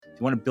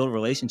you want to build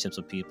relationships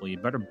with people, you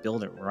better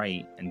build it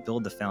right and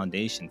build the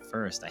foundation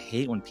first. I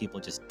hate when people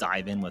just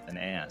dive in with an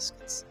ask.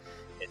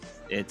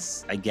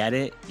 It's I get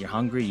it. You're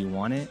hungry, you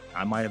want it.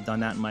 I might have done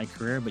that in my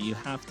career, but you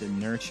have to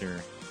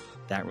nurture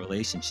that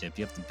relationship.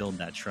 You have to build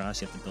that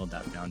trust. You have to build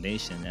that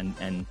foundation,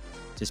 and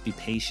just be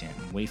patient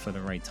and wait for the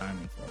right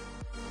timing for it.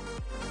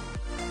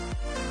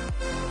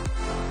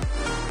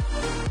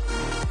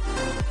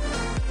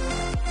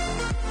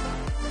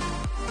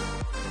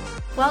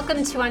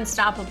 Welcome to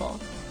Unstoppable,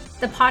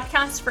 the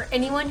podcast for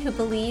anyone who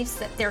believes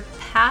that their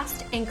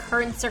past and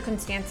current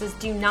circumstances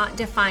do not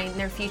define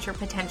their future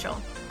potential.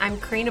 I'm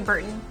Karina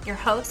Burton, your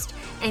host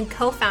and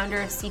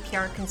co-founder of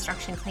CPR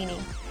Construction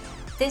Cleaning.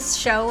 This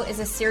show is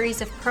a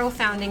series of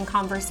profounding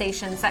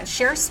conversations that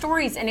share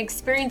stories and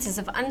experiences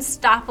of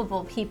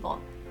unstoppable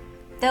people.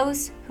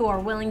 Those who are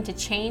willing to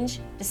change,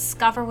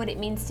 discover what it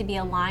means to be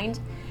aligned,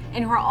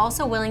 and who are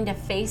also willing to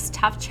face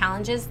tough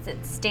challenges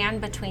that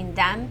stand between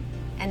them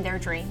and their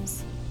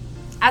dreams.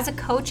 As a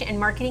coach and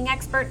marketing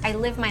expert, I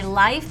live my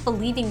life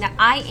believing that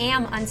I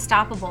am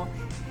unstoppable.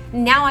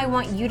 Now I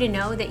want you to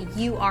know that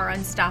you are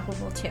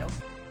unstoppable too.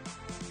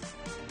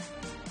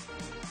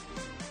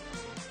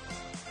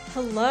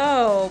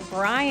 Hello,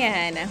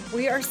 Brian.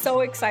 We are so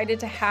excited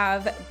to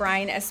have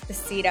Brian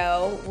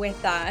Esposito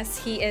with us.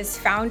 He is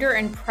founder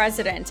and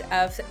president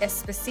of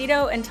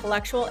Esposito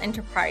Intellectual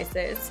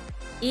Enterprises.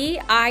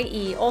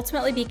 EIE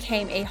ultimately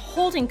became a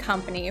holding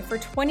company for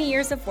 20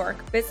 years of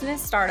work,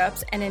 business,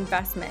 startups, and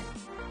investment.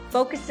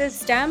 Focuses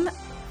stem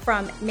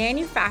from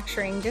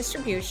manufacturing,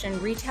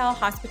 distribution, retail,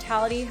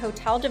 hospitality,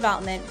 hotel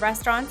development,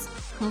 restaurants,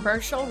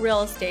 commercial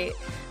real estate,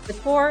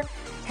 decor,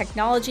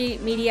 technology,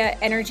 media,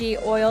 energy,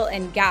 oil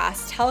and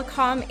gas,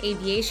 telecom,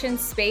 aviation,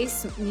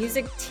 space,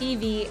 music,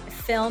 TV,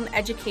 film,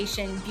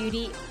 education,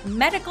 beauty,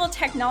 medical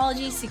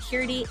technology,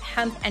 security,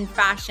 hemp, and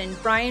fashion.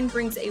 Brian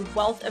brings a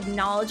wealth of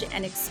knowledge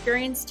and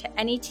experience to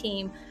any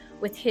team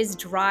with his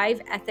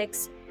drive,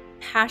 ethics,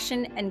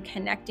 passion, and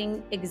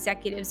connecting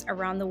executives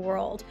around the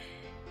world.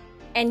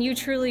 And you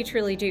truly,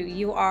 truly do.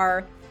 You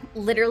are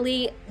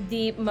literally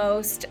the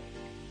most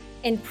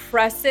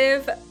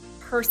impressive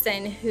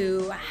person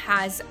who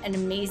has an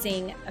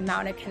amazing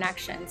amount of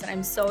connections. And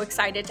I'm so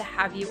excited to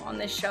have you on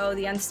this show,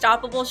 the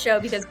Unstoppable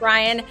Show, because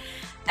Brian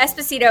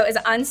Esposito is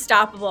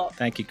unstoppable.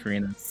 Thank you,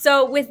 Karina.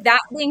 So with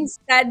that being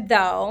said,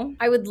 though,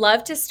 I would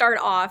love to start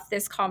off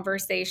this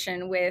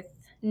conversation with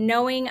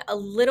knowing a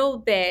little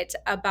bit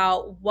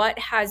about what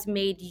has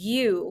made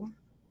you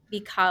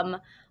become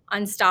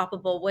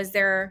unstoppable. Was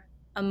there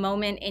a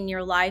moment in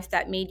your life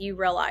that made you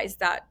realize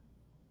that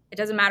it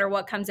doesn't matter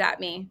what comes at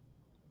me,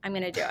 I'm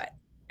going to do it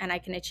and I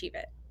can achieve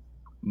it?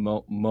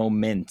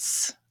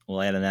 Moments.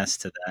 We'll add an S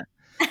to that.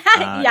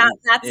 Yeah,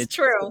 that's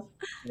true.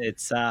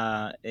 It's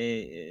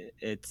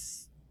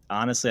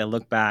honestly, I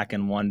look back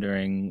and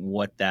wondering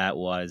what that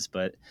was,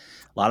 but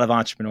a lot of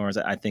entrepreneurs,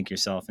 I think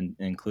yourself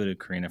included,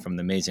 Karina, from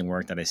the amazing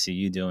work that I see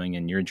you doing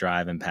and your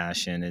drive and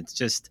passion. It's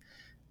just,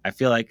 I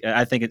think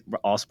it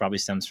also probably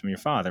stems from your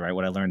father, right?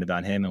 What I learned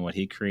about him and what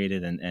he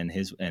created and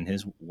his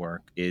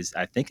work is,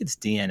 I think it's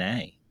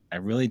DNA. I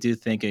really do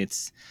think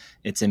it's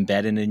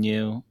embedded in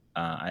you.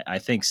 I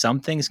think some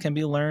things can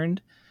be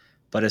learned,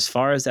 but as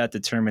far as that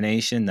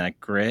determination, that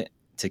grit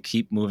to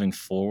keep moving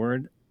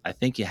forward, I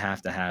think you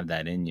have to have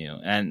that in you.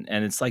 And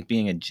it's like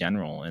being a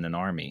general in an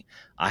army.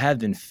 I have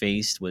been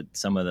faced with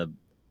some of the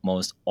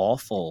most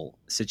awful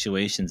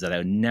situations that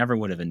I never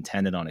would have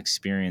intended on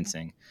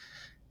experiencing.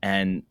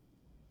 And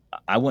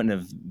I wouldn't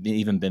have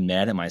even been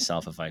mad at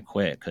myself if I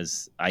quit,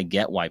 because I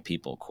get why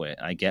people quit.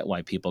 I get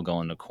why people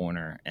go in the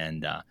corner.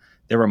 And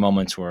there were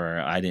moments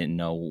where I didn't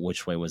know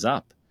which way was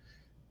up.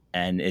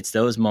 And it's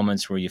those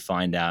moments where you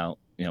find out,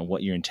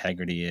 what your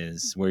integrity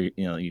is, where,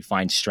 you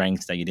find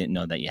strengths that you didn't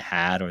know that you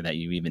had or that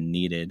you even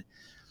needed.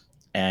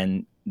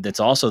 And that's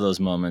also those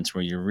moments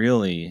where you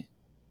really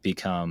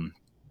become,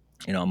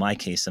 in my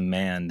case, a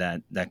man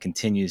that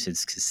continues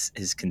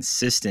his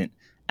consistent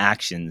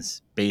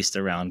actions based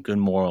around good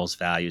morals,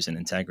 values, and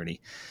integrity.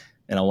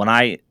 When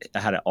I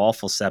had an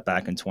awful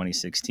setback in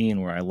 2016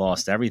 where I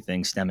lost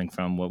everything stemming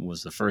from what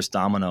was the first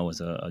domino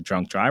was a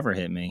drunk driver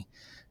hit me,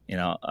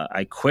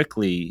 I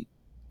quickly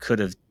could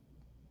have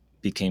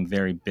became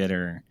very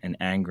bitter and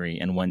angry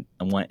and went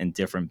in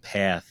different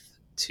path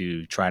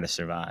to try to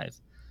survive.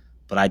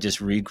 But I just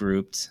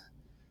regrouped.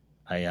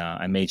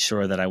 I made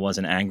sure that I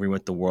wasn't angry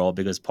with the world,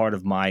 because part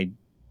of my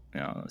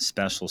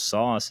special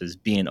sauce is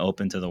being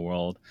open to the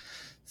world,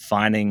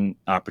 finding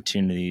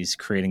opportunities,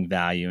 creating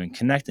value, and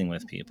connecting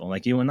with people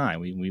like you and I.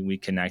 We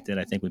connected.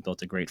 I think we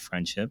built a great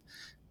friendship,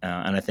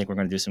 and I think we're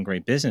going to do some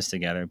great business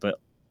together. But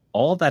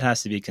all of that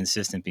has to be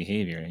consistent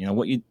behavior.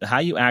 How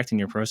you act in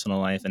your personal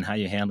life and how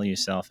you handle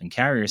yourself and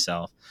carry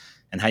yourself,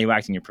 and how you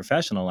act in your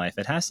professional life.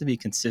 It has to be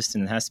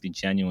consistent. It has to be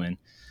genuine.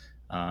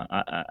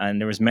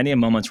 And there was many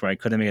moments where I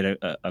could have made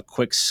a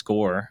quick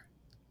score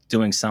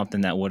doing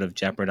something that would have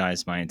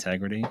jeopardized my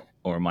integrity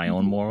or my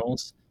own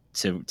morals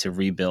to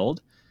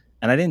rebuild.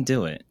 And I didn't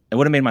do it. It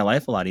would have made my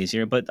life a lot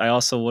easier, but I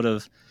also would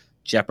have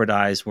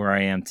jeopardized where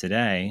I am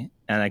today.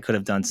 and I could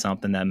have done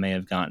something that may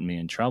have gotten me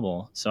in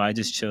trouble. So I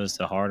just chose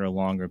the harder,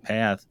 longer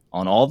path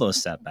on all those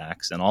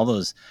setbacks and all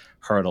those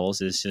hurdles,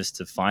 is just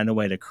to find a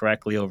way to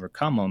correctly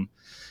overcome them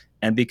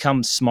and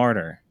become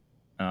smarter.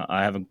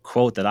 I have a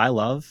quote that I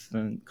love,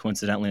 and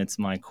coincidentally, it's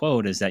my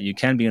quote, is that you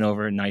can be an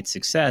overnight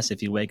success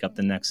if you wake up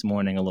the next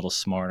morning a little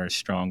smarter,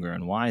 stronger,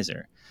 and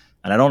wiser.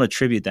 And I don't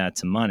attribute that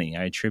to money.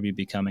 I attribute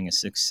becoming a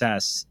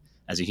success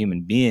as a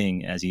human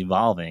being, as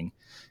evolving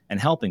and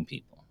helping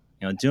people.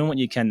 Doing what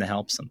you can to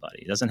help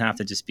somebody. It doesn't have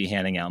to just be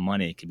handing out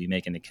money. It could be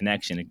making a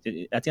connection.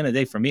 At the end of the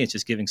day, for me, it's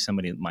just giving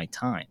somebody my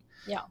time.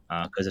 Yeah.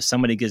 Because if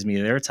somebody gives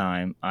me their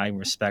time, I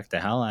respect the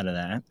hell out of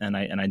that, and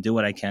I do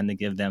what I can to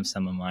give them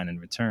some of mine in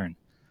return.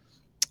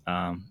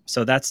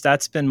 So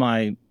that's been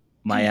my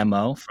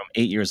mo from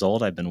 8 years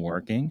old. I've been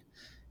working,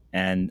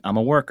 and I'm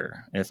a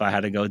worker. If I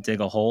had to go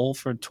dig a hole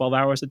for 12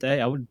 hours a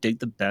day, I would dig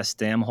the best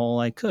damn hole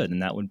I could,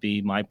 and that would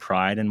be my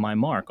pride and my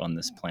mark on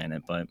this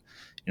planet. But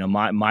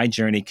my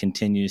journey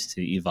continues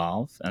to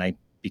evolve, and I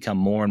become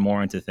more and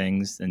more into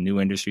things and new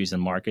industries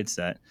and markets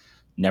that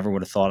never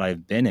would have thought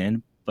I've been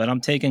in. But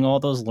I'm taking all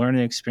those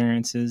learning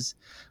experiences,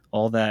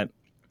 all that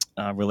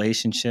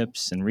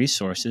relationships and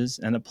resources,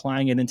 and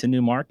applying it into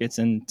new markets.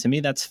 And to me,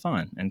 that's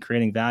fun. And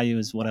creating value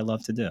is what I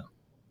love to do.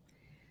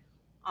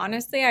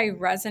 Honestly, I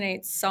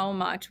resonate so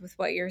much with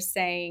what you're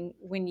saying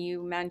when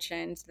you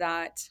mentioned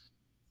that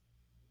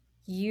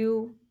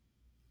you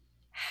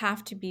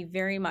have to be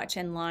very much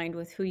in line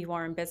with who you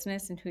are in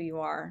business and who you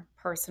are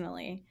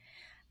personally.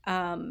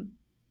 Um,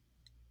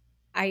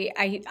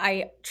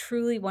 I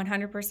truly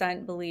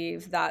 100%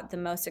 believe that the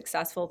most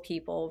successful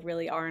people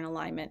really are in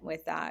alignment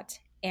with that.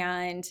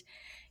 And,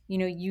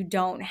 you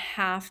don't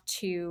have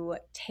to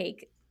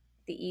take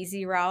the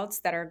easy routes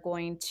that are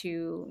going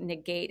to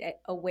negate it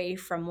away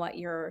from what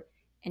your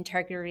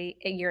integrity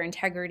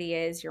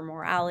is, your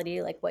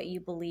morality, like what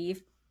you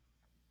believe.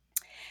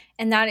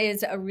 And that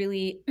is a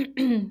really,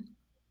 and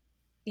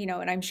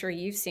I'm sure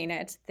you've seen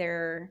it,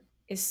 there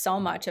is so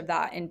much of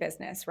that in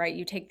business, right?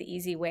 You take the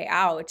easy way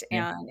out,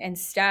 Yeah. and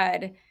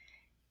instead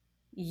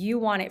you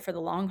want it for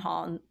the long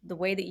haul. And the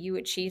way that you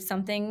achieve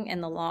something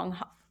in the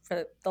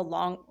for the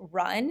long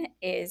run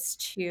is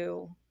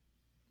to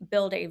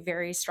build a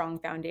very strong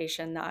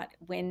foundation that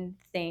when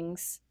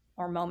things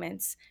or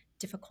moments,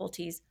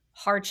 difficulties,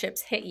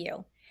 hardships hit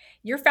you,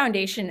 your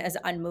foundation is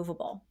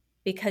unmovable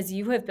because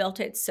you have built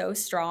it so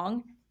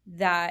strong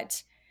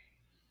that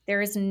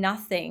there is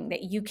nothing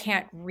that you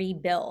can't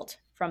rebuild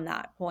from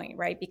that point,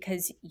 right?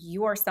 Because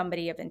you are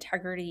somebody of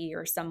integrity,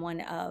 you're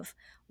someone of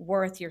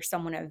worth, you're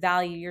someone of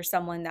value, you're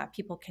someone that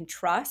people can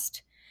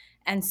trust.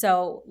 And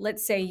so,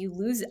 let's say you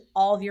lose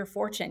all of your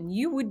fortune,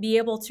 you would be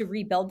able to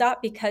rebuild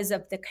that because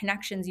of the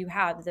connections you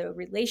have, the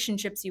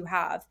relationships you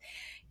have.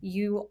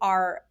 You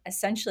are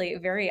essentially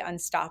very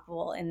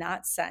unstoppable in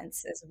that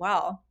sense as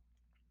well.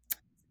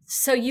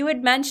 So you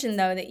had mentioned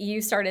though that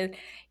you started,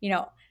 you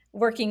know,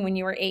 working when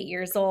you were 8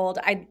 years old.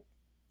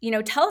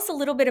 Tell us a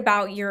little bit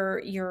about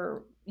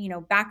your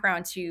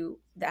background to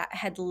that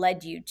had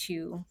led you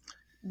to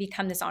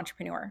become this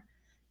entrepreneur.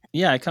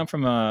 Yeah, I come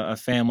from a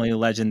family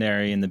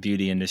legendary in the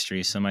beauty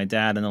industry. So my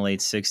dad in the late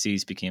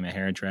 '60s became a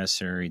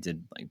hairdresser. He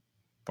did like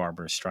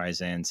Barbara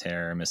Streisand's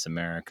hair, Miss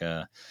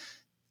America.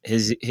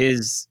 His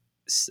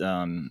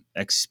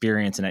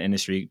experience in that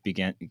industry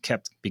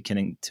kept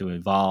beginning to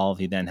evolve.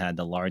 He then had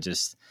the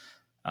largest,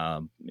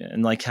 and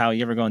like how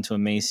you ever go into a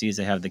Macy's,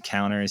 they have the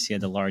counters. He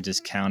had the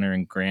largest counter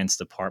in Grant's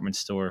department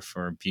store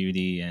for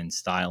beauty and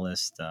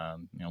stylist.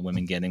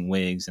 Women getting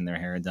wigs and their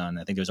hair done.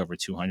 I think there was over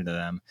 200 of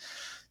them.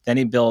 Then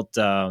he built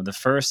the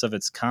first of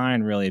its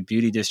kind, really,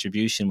 beauty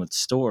distribution with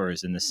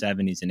stores in the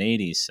 '70s and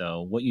 '80s.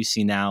 So what you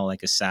see now,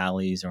 like a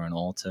Sally's or an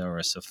Ulta or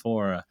a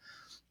Sephora,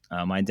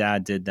 my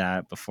dad did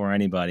that before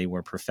anybody,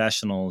 where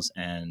professionals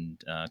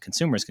and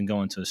consumers can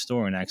go into a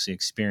store and actually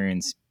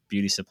experience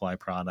beauty supply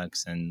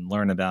products and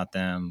learn about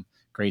them.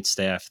 Great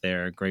staff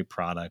there, great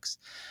products.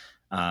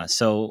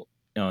 So,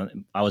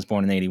 I was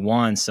born in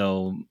 '81,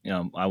 so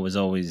I was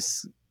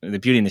always, the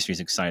beauty industry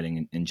is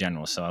exciting in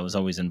general. So I was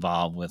always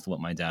involved with what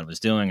my dad was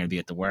doing. I'd be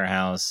at the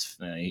warehouse.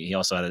 He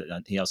also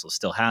he also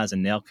still has a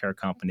nail care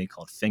company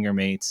called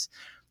Fingermates.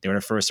 They were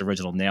the first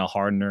original nail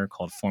hardener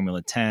called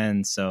Formula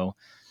 10. So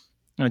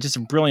just a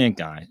brilliant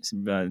guy,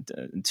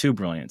 too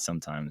brilliant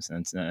sometimes.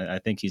 And I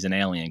think he's an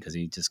alien because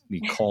he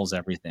calls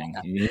everything.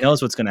 He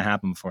knows what's going to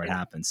happen before it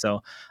happens.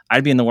 So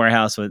I'd be in the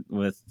warehouse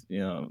with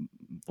a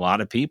lot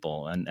of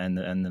people and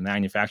the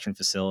manufacturing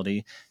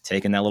facility,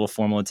 taking that little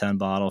Formula 10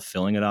 bottle,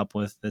 filling it up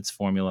with its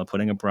formula,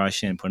 putting a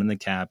brush in, putting the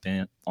cap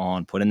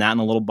on, putting that in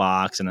a little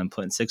box, and then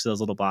putting 6 of those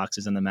little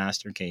boxes in the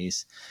master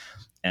case,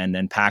 and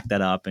then pack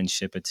that up and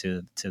ship it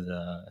to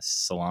the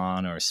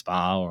salon or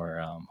spa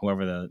or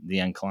whoever the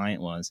end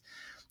client was.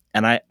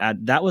 And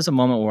that was a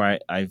moment where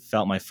I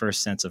felt my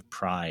first sense of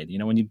pride.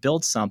 When you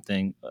build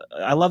something,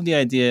 I love the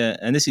idea,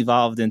 and this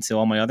evolved into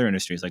all my other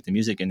industries, like the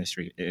music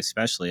industry,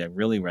 especially. It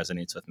really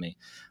resonates with me.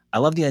 I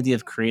love the idea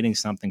of creating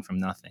something from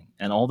nothing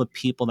and all the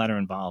people that are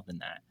involved in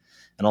that.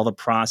 and all the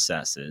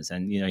processes,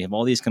 and you have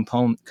all these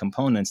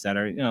components that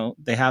are,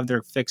 they have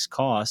their fixed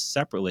costs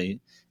separately,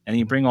 and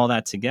you bring all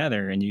that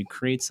together and you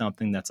create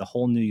something that's a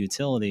whole new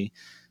utility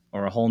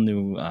or a whole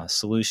new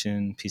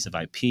solution, piece of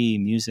IP,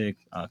 music,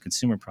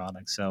 consumer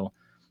product. So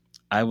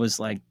I was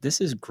like,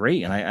 this is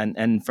great.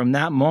 And from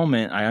that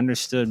moment, I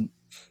understood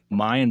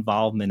my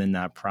involvement in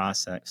that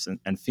process,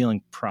 and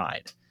feeling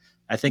pride.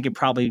 I think it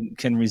probably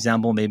can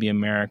resemble maybe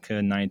America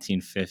in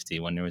 1950,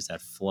 when there was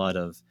that flood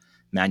of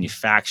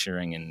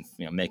manufacturing and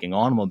making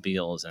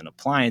automobiles and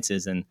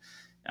appliances. And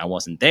I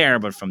wasn't there,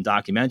 but from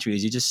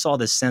documentaries, you just saw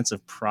this sense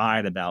of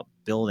pride about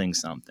building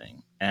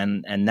something,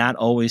 and that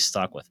always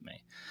stuck with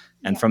me.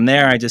 And Yeah. from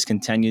there, I just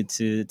continued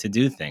to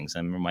do things. I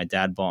remember my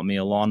dad bought me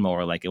a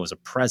lawnmower like it was a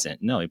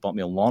present. No, he bought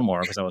me a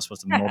lawnmower because I was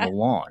supposed to mow the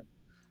lawn.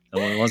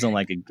 So it wasn't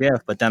like a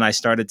gift. But then I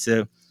started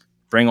to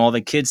bring all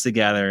the kids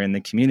together in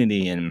the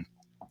community, and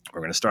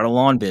we're going to start a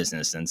lawn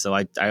business. And so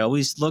I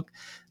always look,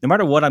 no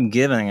matter what I'm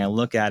giving, I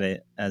look at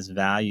it as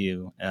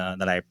value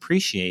that I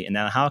appreciate. And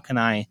now how can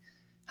I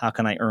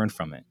earn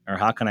from it? Or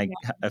how can I,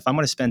 Yeah. if I'm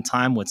going to spend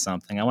time with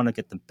something, I want to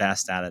get the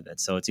best out of it.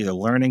 So it's either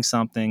learning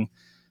something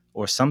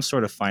or some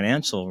sort of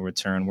financial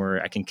return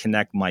where I can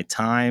connect my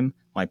time,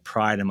 my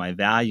pride, and my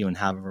value, and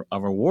have a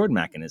reward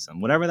mechanism,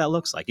 whatever that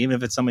looks like. Even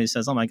if it's somebody who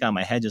says, "Oh my God,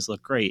 my hedges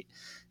look great,"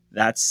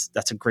 that's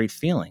a great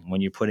feeling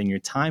when you're putting your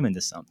time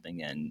into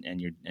something,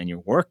 and you're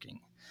working.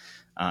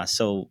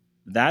 So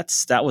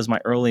that was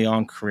my early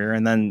on career,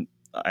 and then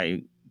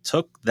I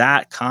took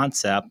that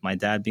concept, my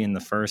dad being the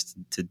first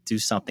to do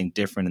something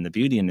different in the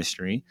beauty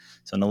industry.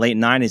 So in the late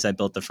 '90s, I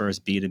built the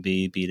first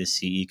B2B,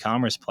 B2C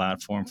e-commerce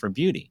platform for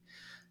beauty.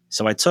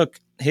 So I took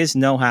his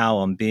know-how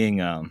on being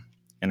an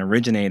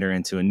originator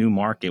into a new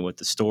market with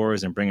the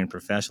stores and bringing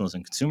professionals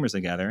and consumers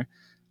together.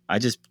 I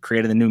just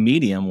created a new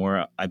medium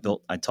where I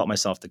taught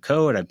myself to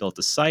code. I built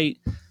a site,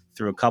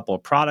 threw a couple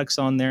of products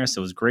on there.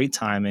 So it was great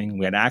timing.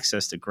 We had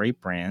access to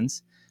great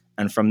brands.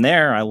 And from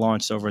there, I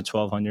launched over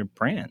 1,200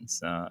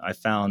 brands. I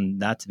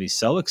found that to be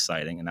so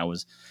exciting. And I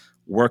was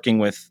working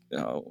with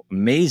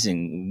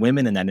amazing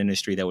women in that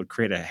industry that would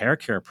create a hair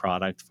care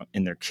product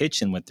in their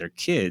kitchen with their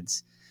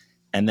kids,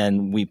 and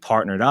then we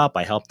partnered up.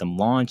 I helped them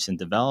launch and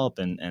develop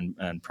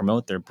and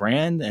promote their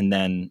brand, and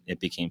then it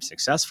became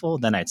successful.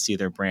 Then I'd see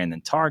their brand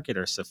in Target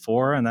or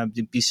Sephora, and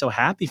I'd be so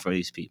happy for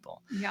these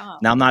people. Yeah.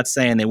 Now, I'm not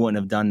saying they wouldn't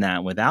have done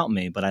that without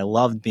me, but I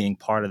loved being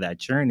part of that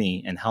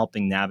journey and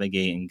helping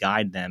navigate and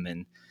guide them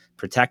and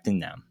protecting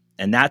them.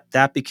 And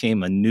that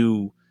became a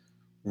new,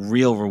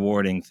 real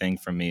rewarding thing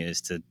for me,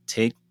 is to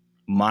take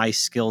my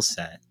skill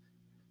set,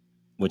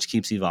 which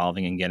keeps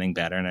evolving and getting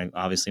better. And I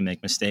obviously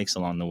make mistakes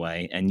along the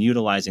way, and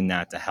utilizing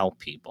that to help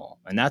people.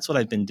 And that's what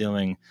I've been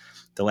doing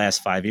the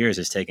last 5 years,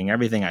 is taking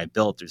everything I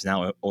built. There's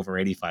now over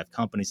 85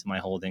 companies in my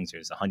holdings.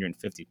 There's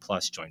 150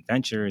 plus joint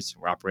ventures.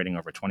 We're operating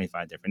over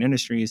 25 different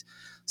industries.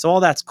 So all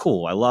that's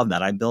cool. I love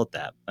that. I built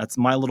that. That's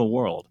my little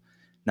world.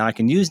 Now I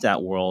can use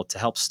that world to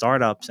help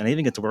startups, and I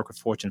even get to work with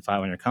Fortune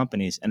 500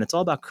 companies. And it's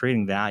all about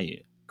creating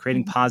value,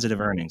 creating Mhm.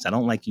 positive earnings. I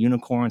don't like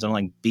unicorns. I don't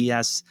like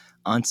BS,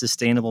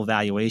 unsustainable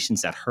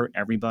valuations that hurt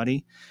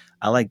everybody.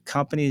 I like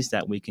companies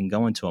that we can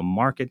go into a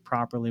market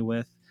properly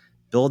with,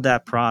 build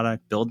that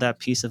product, build that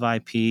piece of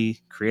IP,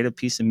 create a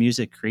piece of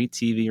music, create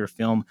TV or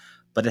film,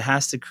 but it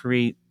has to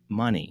create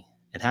money.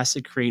 It has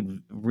to create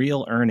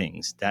real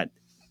earnings that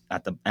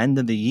at the end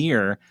of the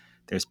year,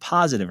 there's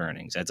positive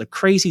earnings. That's a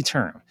crazy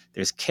term.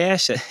 There's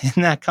cash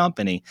in that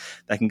company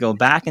that can go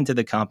back into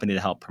the company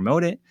to help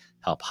promote it,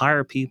 help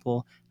hire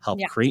people, help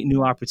Yeah. create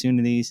new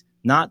opportunities.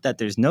 Not that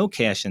there's no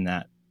cash in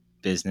that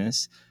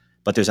business,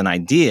 but there's an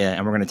idea,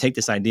 and we're going to take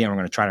this idea and we're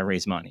going to try to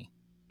raise money.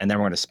 And then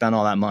we're going to spend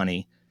all that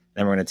money.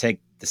 Then we're going to take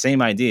the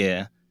same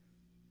idea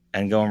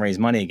and go and raise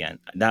money again.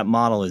 That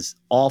model is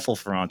awful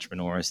for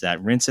entrepreneurs,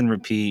 that rinse and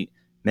repeat,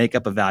 make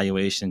up a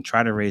valuation,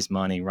 try to raise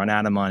money, run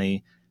out of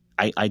money.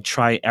 I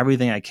try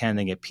everything I can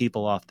to get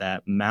people off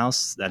that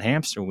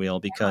hamster wheel,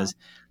 because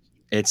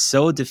it's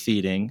so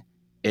defeating.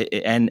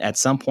 And at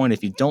some point,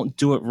 if you don't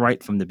do it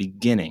right from the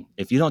beginning,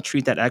 if you don't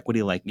treat that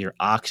equity like your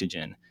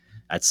oxygen,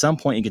 at some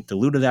point you get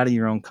diluted out of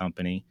your own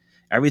company.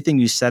 Everything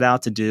you set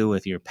out to do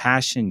with your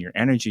passion, your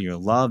energy, your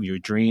love, your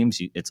dreams,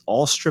 it's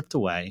all stripped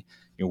away.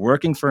 You're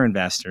working for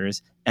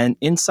investors, and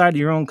inside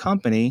your own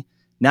company,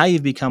 now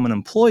you've become an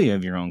employee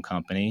of your own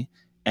company,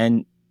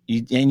 and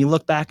you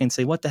look back and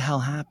say, "What the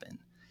hell happened?"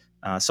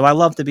 So I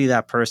love to be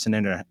that person,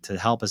 and to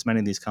help as many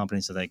of these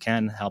companies as I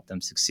can, help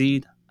them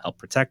succeed, help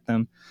protect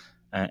them,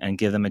 and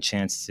give them a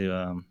chance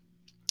to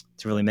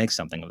really make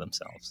something of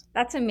themselves.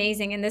 That's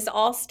amazing. And this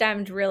all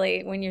stemmed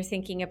really when you're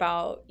thinking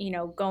about,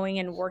 going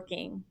and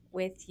working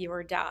with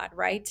your dad,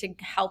 right? To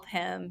help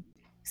him.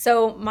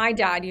 So my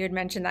dad, you had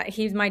mentioned that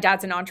my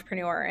dad's an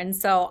entrepreneur. And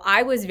so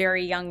I was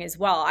very young as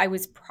well. I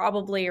was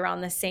probably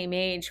around the same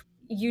age.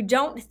 You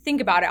don't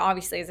think about it,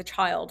 obviously, as a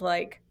child,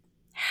 like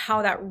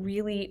how that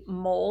really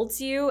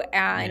molds you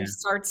and Yeah,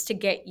 starts to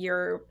get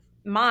your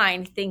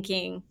mind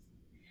thinking,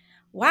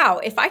 wow,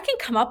 if I can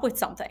come up with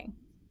something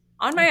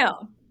on yeah, my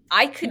own,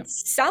 I yeah, could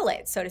sell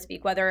it, so to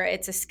speak, whether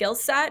it's a skill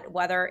set,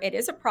 whether it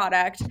is a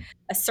product,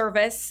 a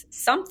service,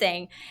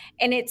 something.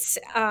 And it's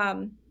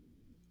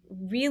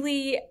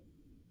really,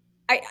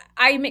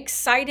 I'm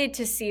excited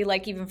to see,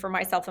 like, even for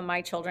myself and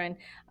my children,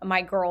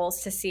 my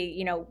girls, to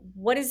see,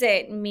 what does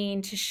it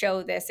mean to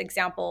show this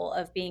example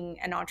of being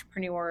an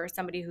entrepreneur,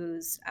 somebody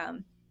who's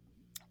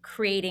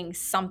creating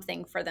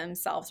something for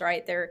themselves,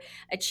 right? They're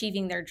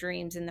achieving their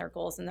dreams and their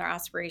goals and their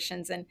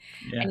aspirations. Yeah.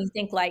 And you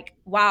think, like,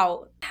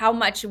 wow, how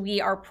much we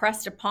are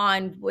pressed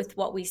upon with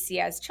what we see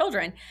as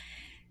children.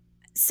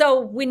 So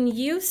when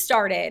you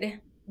started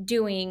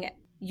doing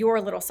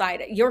your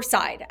side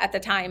at the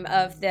time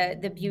of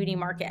the beauty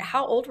market,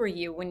 how old were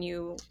you when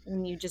you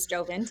just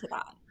dove into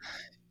that?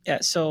 Yeah,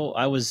 so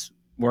I was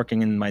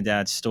working in my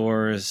dad's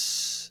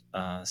stores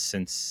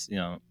since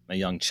a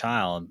young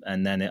child,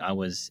 and then I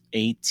was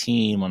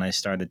 18 when I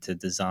started to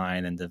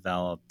design and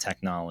develop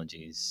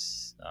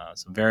technologies.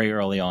 So very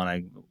early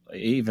on,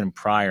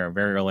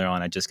 very early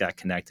on, I just got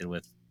connected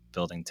with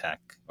building tech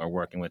or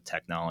working with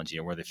technology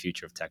or where the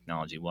future of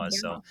technology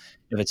was. So Yeah.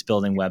 if it's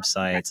building That's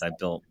websites, I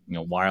built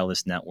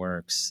wireless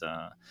networks.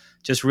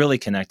 Just really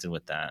connected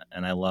with that,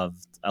 and I love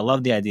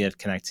the idea of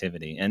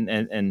connectivity.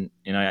 And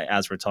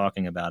as we're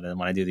talking about it, and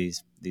when I do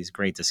these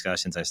great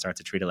discussions, I start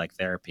to treat it like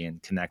therapy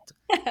and connect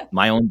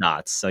my own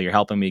dots. So you're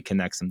helping me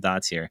connect some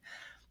dots here.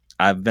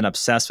 I've been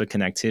obsessed with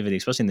connectivity,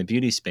 especially in the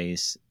beauty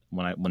space.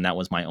 When that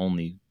was my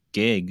only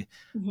gig,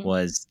 Mhm.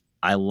 was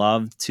I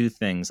loved two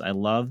things. I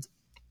loved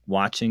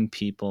watching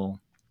people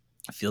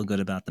feel good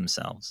about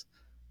themselves.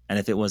 And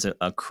if it was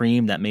a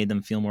cream that made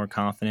them feel more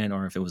confident,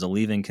 or if it was a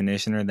leave-in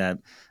conditioner that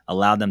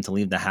allowed them to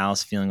leave the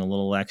house feeling a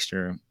little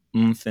extra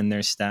oomph in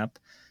their step,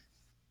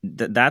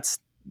 that's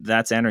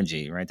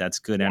energy, right? That's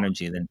good Yeah.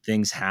 energy. Then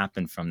things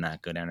happen from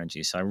that good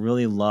energy. So I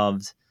really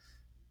loved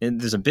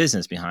there's a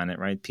business behind it,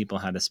 right? People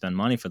had to spend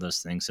money for those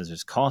things, so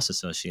there's costs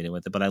associated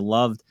with it. But I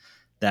loved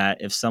that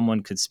if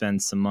someone could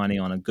spend some money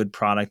on a good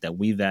product that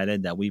we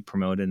vetted, that we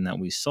promoted, and that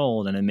we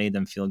sold, and it made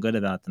them feel good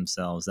about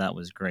themselves, that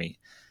was great.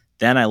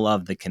 Then I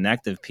loved the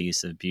connective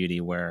piece of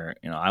beauty, where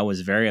I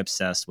was very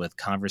obsessed with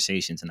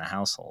conversations in the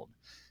household,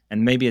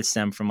 and maybe it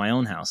stemmed from my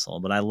own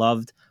household. But I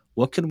loved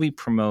what could we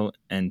promote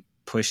and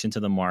push into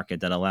the market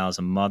that allows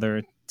a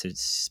mother to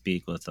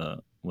speak with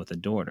a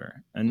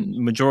daughter, and Mhm.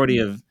 majority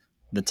of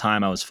the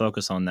time I was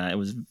focused on that, it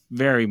was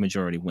very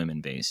majority women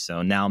based.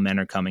 So now men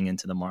are coming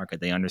into the market.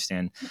 They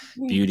understand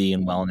Mhm. beauty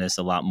and wellness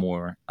a lot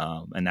more,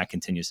 and that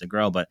continues to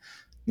grow. But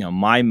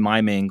my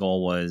main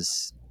goal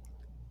was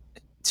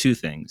two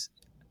things: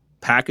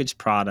 packaged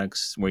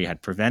products where you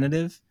had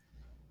preventative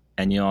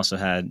and you also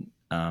had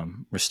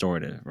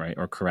restorative, right,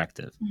 or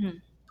corrective.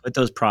 Mhm. Put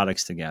those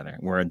products together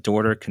where a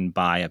daughter can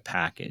buy a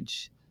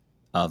package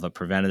of a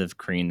preventative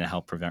cream to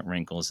help prevent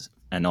wrinkles,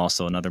 and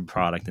also another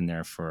product in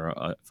there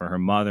for her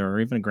mother or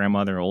even a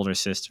grandmother or older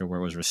sister, where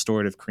it was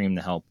restorative cream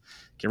to help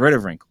get rid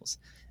of wrinkles.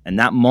 And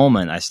that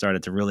moment, I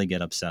started to really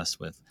get obsessed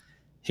with.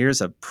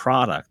 Here's a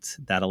product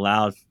that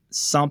allowed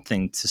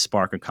something to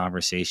spark a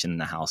conversation in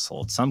the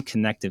household, some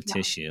connective Yeah.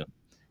 tissue,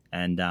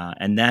 and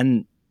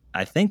then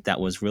I think that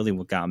was really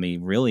what got me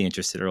really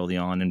interested early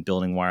on in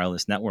building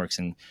wireless networks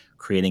and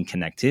creating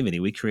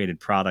connectivity. We created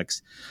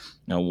products.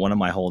 One of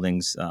my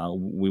holdings,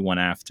 we went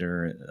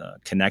after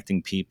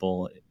connecting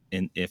people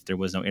if there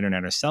was no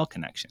internet or cell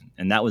connection,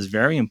 and that was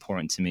very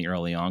important to me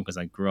early on because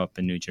I grew up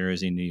in New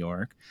Jersey, New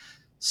York,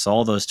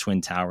 saw those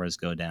twin towers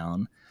go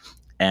down,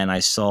 and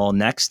I saw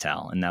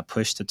Nextel, and that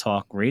push to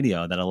talk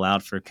radio that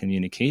allowed for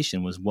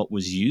communication was what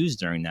was used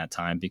during that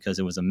time because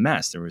it was a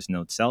mess. There was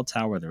no cell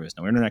tower, there was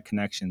no internet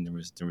connection, there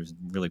was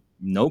really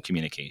no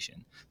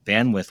communication.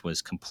 Bandwidth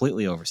was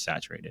completely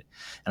oversaturated.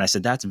 And I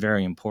said that's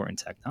very important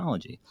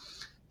technology.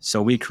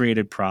 So we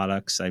created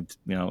products.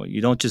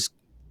 You don't just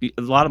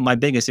a lot of my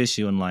biggest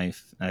issue in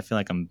life, and I feel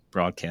like I'm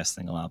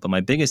broadcasting a lot, but my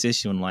biggest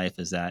issue in life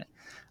is that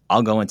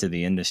I'll go into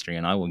the industry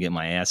and I will get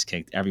my ass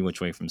kicked every which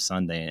way from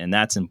Sunday. And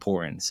that's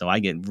important. So I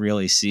get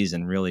really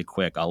seasoned really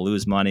quick. I'll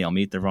lose money. I'll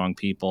meet the wrong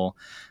people.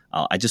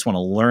 I just want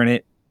to learn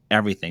it,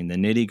 everything, the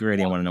nitty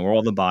gritty. I want to know where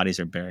all the bodies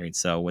are buried.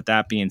 So with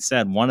that being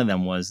said, one of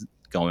them was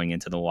going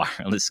into the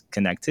wireless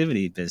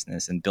connectivity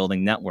business and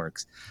building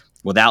networks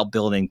without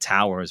building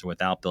towers,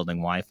 without building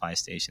Wi-Fi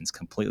stations,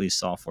 completely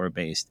software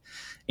based.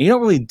 And you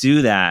don't really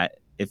do that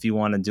if you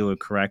want to do it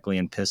correctly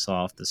and piss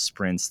off the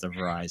Sprints, the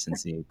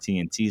Verizons, the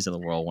AT&Ts of the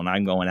world. When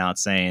I'm going out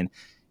saying,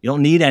 you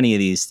don't need any of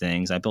these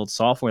things. I built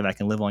software that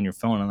can live on your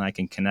phone and I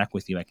can connect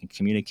with you. I can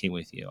communicate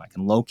with you. I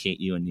can locate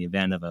you in the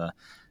event of a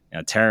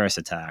terrorist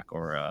attack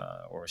or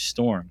a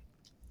storm.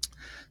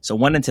 So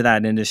went into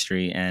that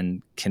industry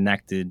and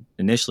connected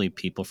initially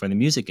people for the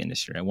music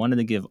industry. I wanted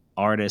to give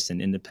artists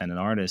and independent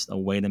artists a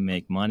way to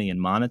make money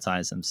and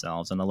monetize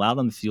themselves and allow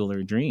them to fuel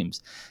their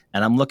dreams.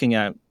 And I'm looking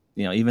at,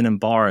 even in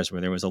bars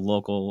where there was a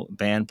local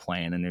band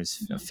playing and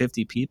there's Mhm.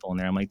 50 people in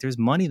there, I'm like, there's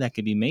money that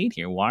could be made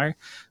here. Why?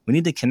 We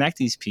need to connect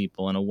these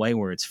people in a way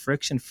where it's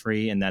friction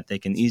free and that they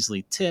can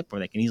easily tip or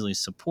they can easily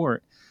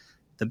support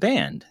the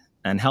band.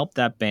 and help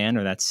that band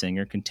or that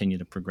singer continue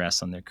to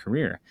progress on their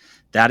career.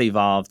 That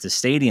evolved to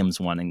stadiums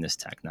wanting this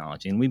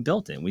technology, and we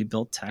built it. We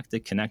built tech to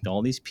connect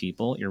all these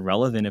people,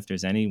 irrelevant if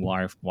there's any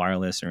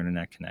wireless or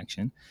internet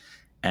connection.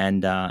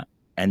 And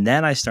and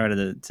then I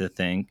started to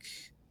think,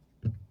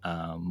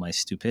 my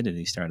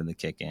stupidity started to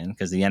kick in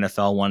because the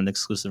NFL wanted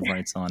exclusive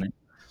rights on it.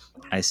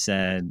 I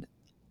said,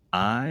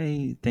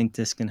 I think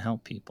this can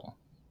help people,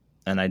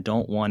 and I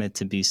don't want it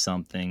to be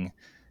something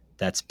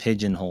that's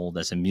pigeonholed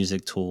as a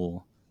music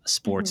tool, a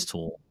sports Mhm.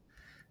 tool.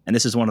 And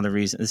this is one of the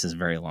reasons. This is a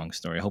very long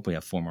story. I hope we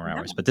have 4 more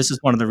hours, No. but this is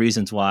one of the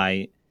reasons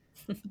why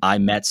I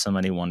met so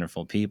many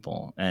wonderful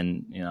people,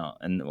 and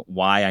and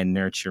why I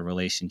nurture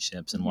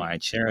relationships and why Mhm. I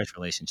cherish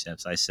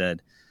relationships. I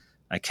said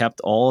I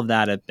kept all of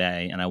that at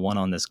bay, and I went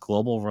on this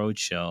global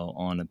roadshow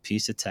on a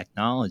piece of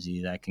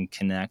technology that can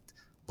connect,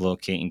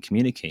 locate, and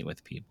communicate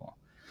with people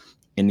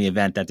in the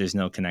event that there's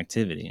no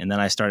connectivity. And then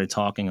I started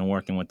talking and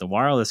working with the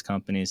wireless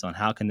companies on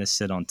how can this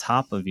sit on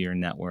top of your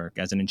network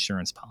as an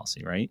insurance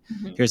policy, right?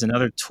 Mhm. Here's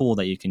another tool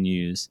that you can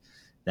use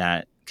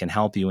that can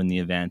help you in the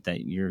event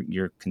that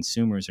your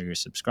consumers or your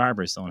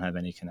subscribers don't have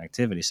any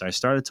connectivity. So I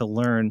started to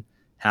learn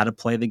how to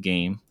play the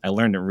game. I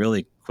learned it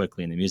really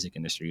quickly in the music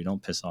industry. You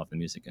don't piss off the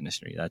music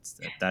industry.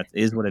 That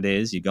is what it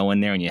is. You go in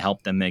there and you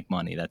help them make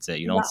money. That's it.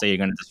 You don't Yeah. say you're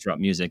going to disrupt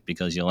music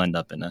because you'll end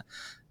up in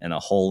a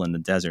hole in the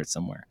desert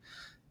somewhere.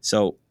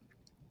 So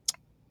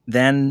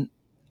then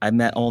I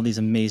met all these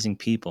amazing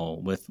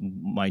people with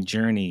my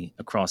journey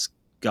across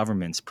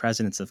governments,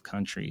 presidents of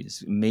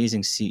countries,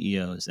 amazing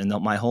CEOs. And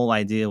my whole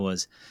idea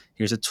was,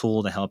 here's a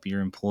tool to help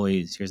your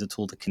employees. Here's a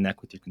tool to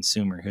connect with your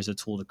consumer. Here's a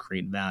tool to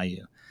create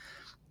value.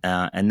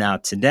 And now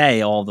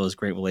today, all those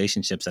great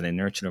relationships that I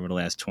nurtured over the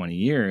last 20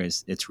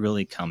 years, it's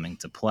really coming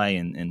to play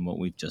in what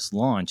we've just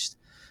launched.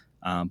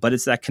 But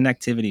it's that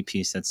connectivity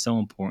piece that's so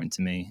important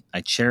to me.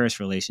 I cherish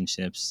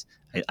relationships.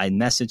 I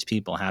message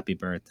people, happy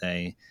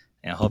birthday.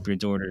 And I hope your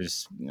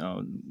daughter's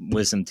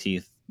wisdom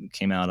teeth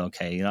came out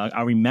okay.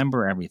 I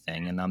remember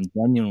everything, and I'm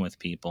genuine with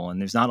people. And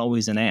there's not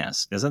always an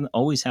ask. There doesn't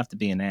always have to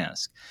be an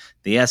ask.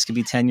 The ask could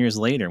be 10 years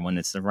later when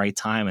it's the right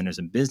time and there's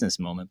a business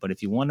moment. But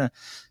if you want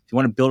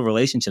to build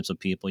relationships with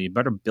people, you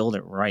better build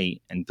it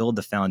right and build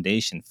the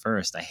foundation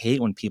first. I hate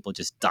when people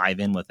just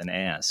dive in with an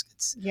ask.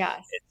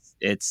 Yes.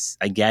 It's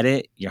I get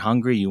it. You're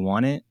hungry, you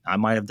want it. I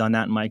might have done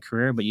that in my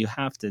career, but you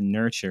have to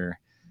nurture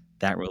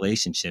that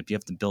relationship. You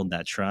have to build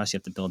that trust. You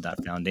have to build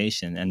that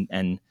foundation,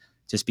 and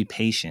just be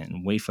patient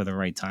and wait for the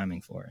right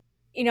timing for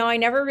it. I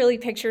never really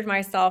pictured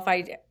myself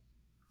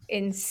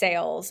in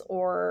sales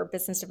or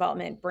business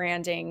development,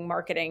 branding,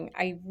 marketing.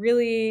 I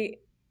really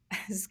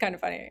this is kind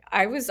of funny.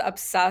 I was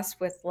obsessed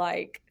with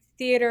like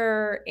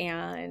theater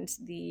and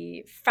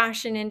the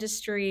fashion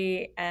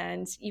industry.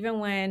 And even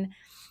when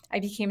I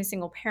became a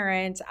single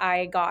parent,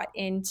 I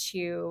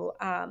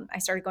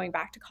started going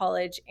back to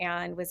college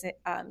and was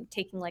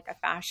taking like a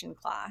fashion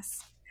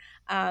class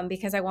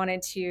because I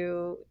wanted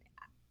to.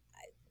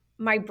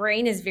 My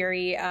brain is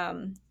very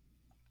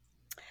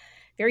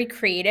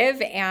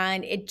creative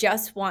and it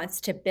just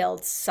wants to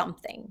build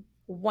something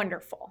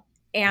wonderful.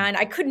 And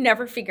I could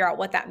never figure out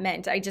what that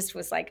meant. I just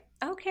was like,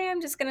 okay,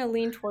 I'm just going to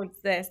lean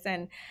towards this.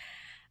 And,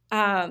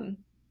 um,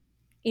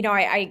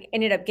 I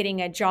ended up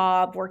getting a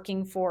job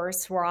working for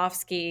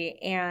Swarovski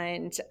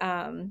and,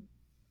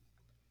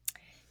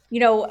 you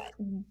know,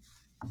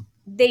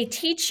 they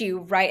teach you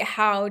right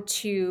how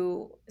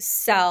to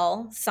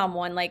sell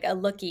someone like a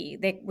lookie.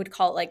 They would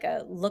call it like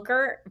a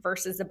looker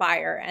versus a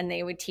buyer. And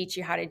they would teach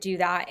you how to do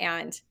that.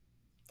 And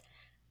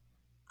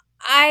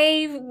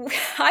I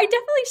I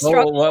definitely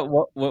What,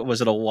 struggled. what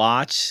was it? A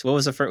watch? What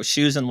was the first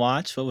shoes and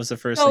watch? What was the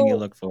first thing you So,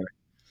 looked for?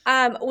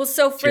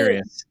 so for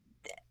Curious.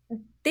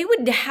 they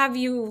would have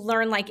you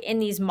learn like in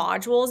these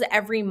modules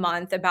every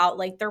month about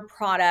like their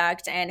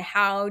product and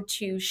how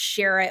to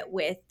share it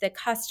with the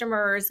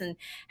customers and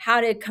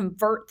how to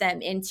convert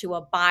them into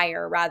a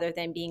buyer rather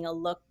than being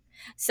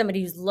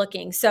somebody who's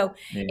looking. So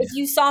if Yeah.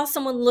 you saw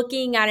someone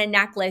looking at a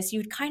necklace,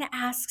 you'd kind of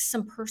ask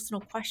some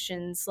personal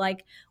questions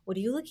like, what are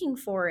you looking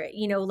for?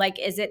 Like,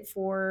 is it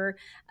for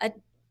a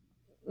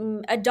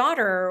a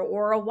daughter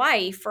or a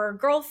wife or a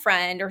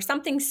girlfriend or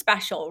something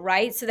special,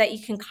 right? So that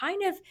you can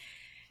kind of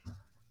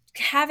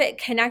have it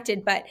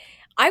connected. But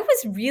I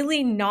was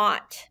really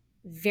not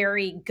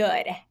very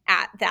good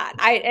at that.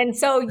 And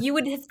so you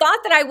would have thought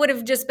that I would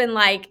have just been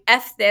like,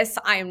 F this,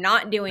 I am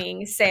not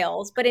doing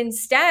sales. But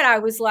instead, I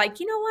was like,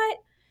 you know what?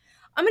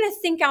 I'm going to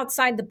think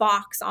outside the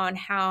box on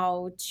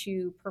how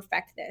to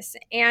perfect this.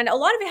 And a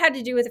lot of it had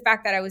to do with the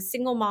fact that I was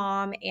single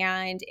mom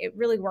and it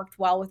really worked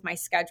well with my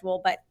schedule.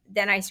 But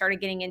then I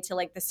started getting into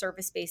like the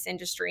service based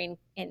industry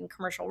in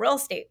commercial real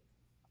estate.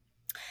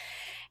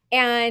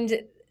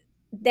 And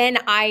then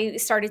I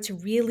started to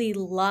really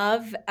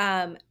love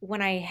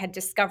when I had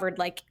discovered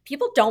like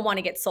people don't want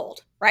to get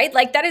sold, right?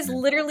 Like that is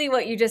literally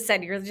what you just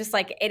said. You're just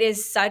like, it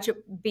is such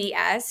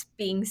BS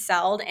being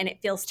sold and it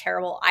feels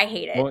terrible. I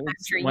hate it. Well, I'm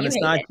sure when you it's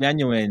hate not it.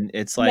 genuine,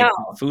 it's No, like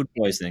food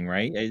poisoning,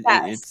 right?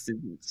 yes.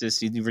 It's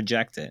just you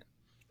reject it.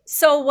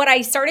 So what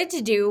I started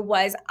to do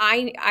was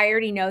I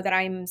already know that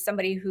I'm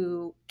somebody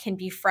who can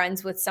be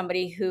friends with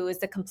somebody who is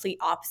the complete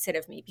opposite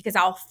of me, because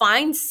I'll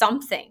find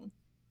something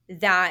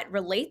that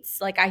relates.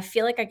 Like, I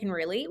feel like I can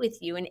relate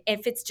with you, and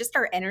if it's just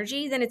our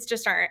energy, then it's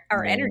just our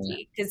Yeah,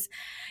 energy, because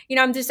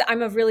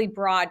I'm a really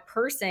broad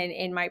person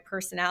in my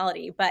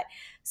personality. But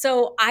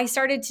so I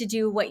started to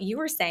do what you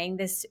were saying,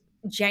 this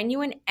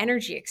genuine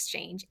energy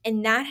exchange,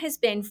 and that has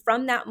been,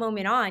 from that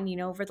moment on,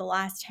 over the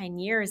last 10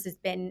 years, has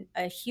been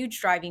a huge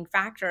driving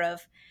factor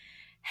of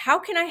how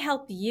can I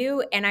help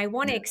you, and I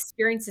want to yeah,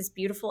 experience this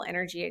beautiful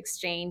energy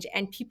exchange.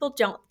 And people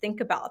don't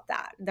think about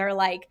that. They're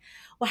like,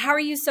 well, how are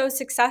you so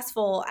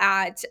successful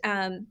at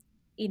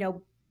you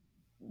know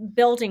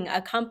building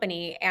a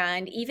company?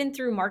 And even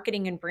through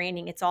marketing and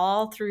branding, it's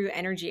all through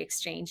energy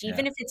exchange. yeah.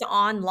 Even if it's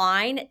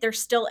online, there's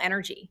still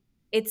energy.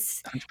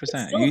 It's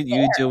 100%. still You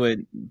there. do it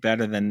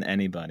better than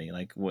anybody.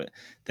 Like, what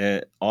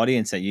the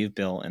audience that you've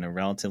built in a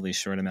relatively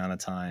short amount of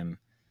time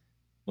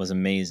was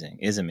amazing,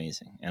 is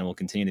amazing, and will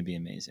continue to be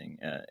amazing.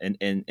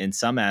 In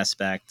some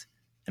aspect,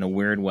 in a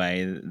weird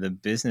way, the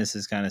business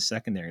is kind of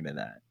secondary to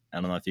that.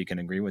 I don't know if you can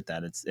agree with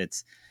that.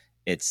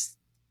 It's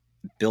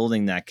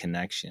building that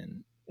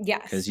connection,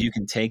 because Yes. you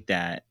can take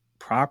that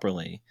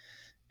properly,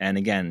 and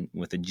again,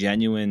 with a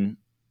genuine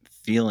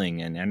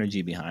feeling and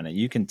energy behind it,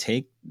 you can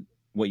take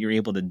what you're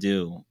able to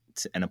do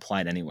and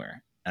apply it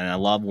anywhere. And I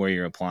love where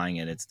you're applying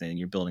it. It's then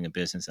you're building a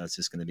business that's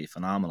just going to be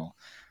phenomenal.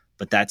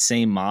 But that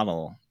same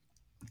model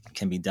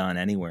can be done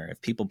anywhere.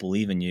 If people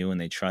believe in you and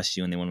they trust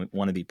you and they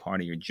want to be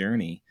part of your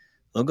journey,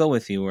 they'll go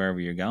with you wherever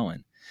you're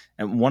going.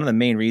 And one of the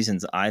main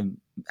reasons I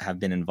have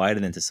been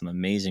invited into some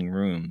amazing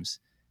rooms,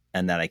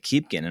 and that I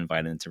keep getting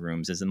invited into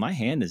rooms, is that my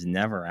hand is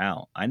never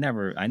out. I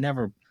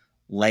never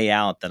lay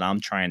out that I'm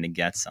trying to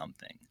get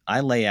something. I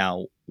lay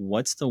out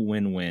what's the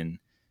win-win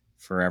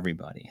for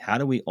everybody. How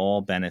do we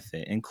all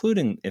benefit,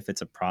 including if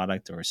it's a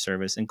product or a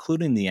service,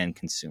 including the end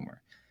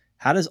consumer?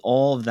 How does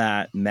all of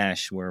that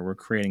mesh where we're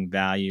creating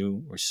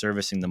value, we're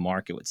servicing the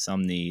market with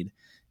some need,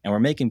 and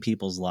we're making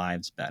people's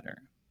lives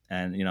better?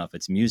 And if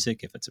it's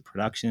music, if it's a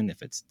production,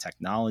 if it's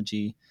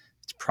technology,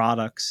 if it's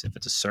products, if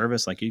it's a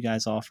service like you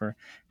guys offer,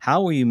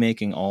 how are you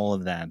making all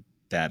of that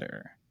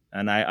better?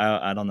 And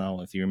I don't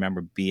know if you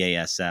remember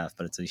BASF,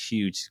 but it's a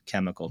huge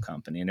chemical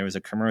company. And there was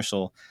a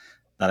commercial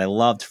that I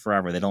loved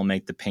forever. They don't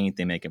make the paint,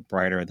 they make it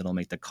brighter. They don't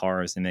make the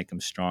cars, they make them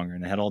stronger.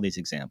 And I had all these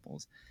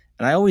examples.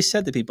 And I always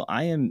said to people,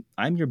 I'm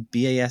your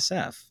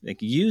BASF.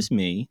 Like, use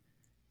me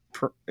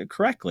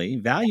correctly,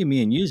 value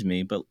me and use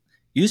me, but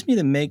use me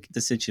to make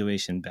the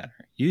situation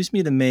better. Use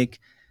me to make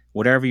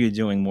whatever you're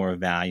doing more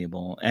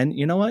valuable. And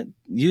you know what?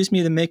 Use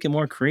me to make it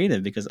more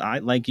creative, because I,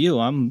 like you,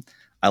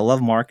 I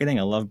love marketing,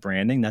 I love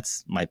branding.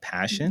 That's my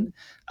passion. Mhm.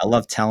 I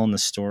love telling the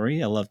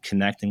story. I love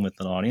connecting with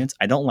the audience.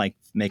 I don't like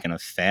making a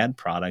fad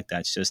product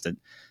that's just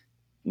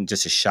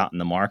a shot in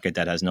the market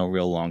that has no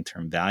real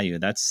long-term value.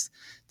 That's,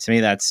 to me,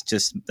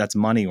 that's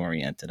money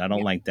oriented. I don't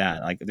Yeah. like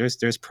that. Like,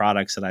 there's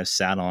products that I've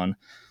sat on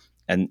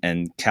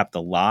and kept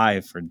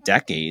alive for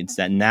decades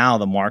that now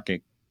the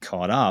market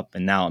caught up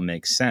and now it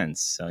makes sense.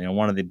 So,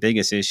 one of the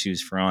biggest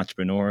issues for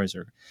entrepreneurs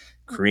or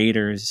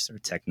creators or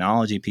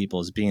technology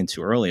people is being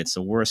too early. It's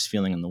the worst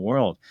feeling in the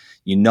world.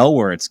 You know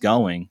where it's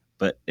going,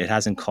 but it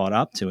hasn't caught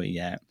up to it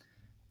yet.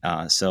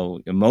 So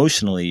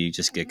emotionally, you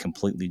just get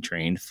completely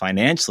drained.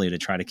 Financially, to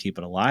try to keep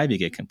it alive, you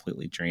get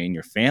completely drained.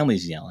 Your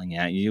family's yelling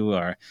at you,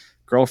 or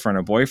girlfriend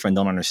or boyfriend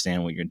don't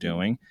understand what you're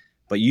doing,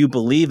 but you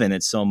believe in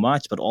it so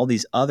much. But all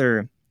these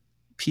other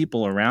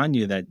people around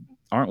you that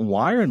aren't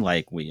wired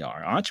like we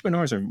are.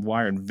 Entrepreneurs are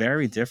wired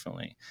very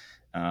differently,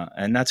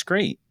 and that's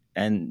great.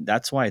 And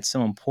that's why it's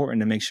so important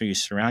to make sure you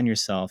surround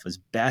yourself as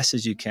best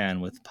as you can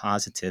with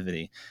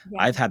positivity.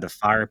 Yeah. I've had to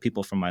fire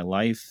people from my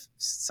life,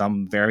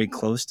 some very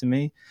close to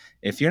me.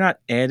 If you're not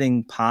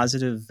adding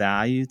positive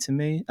value to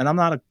me, and I'm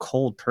not a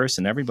cold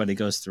person, everybody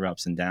goes through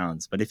ups and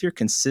downs, but if you're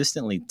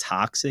consistently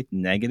toxic,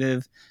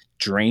 negative,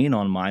 drain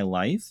on my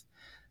life,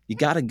 you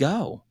got to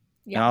go.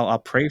 And Yeah. I'll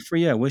pray for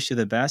you. I wish you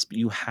the best, but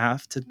you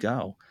have to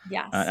go.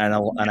 Yes. And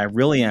I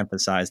really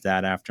emphasized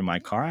that after my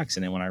car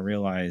accident, when I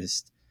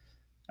realized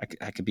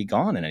I could be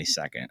gone in any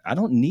second. I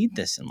don't need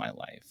this in my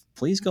life.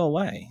 Please go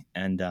away.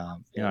 And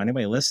Absolutely.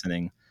 anybody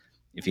listening,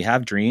 if you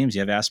have dreams,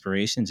 you have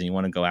aspirations, and you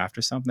want to go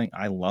after something,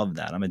 I love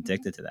that. I'm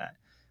addicted to that.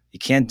 You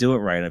can't do it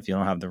right if you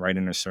don't have the right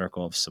inner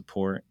circle of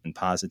support and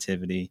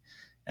positivity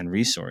and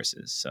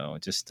resources. So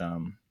just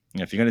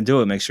if you're going to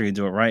do it, make sure you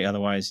do it right.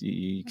 Otherwise,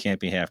 you can't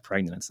be half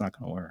pregnant. It's not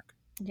going to work.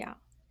 Yeah.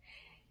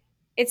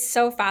 It's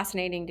so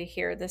fascinating to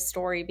hear this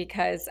story,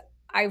 because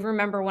I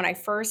remember when I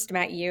first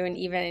met you and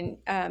even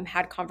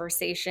had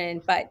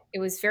conversation, but it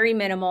was very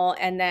minimal.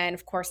 And then,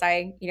 of course,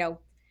 I,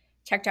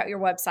 checked out your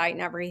website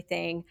and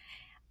everything.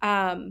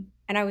 And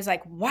I was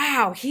like,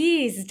 wow,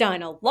 he's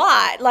done a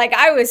lot. Like,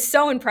 I was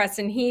so impressed.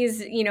 And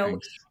he's,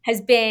 Thanks.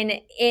 has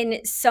been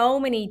in so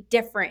many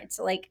different,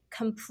 like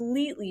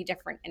completely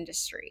different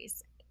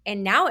industries.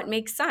 And now it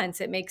makes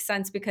sense. It makes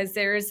sense because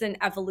there is an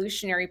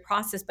evolutionary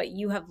process, but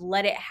you have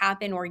let it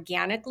happen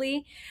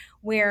organically.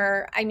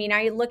 Where, I mean,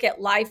 I look at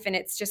life and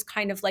it's just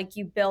kind of like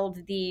you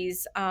build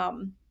these,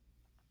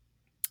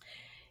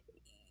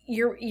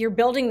 you're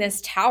building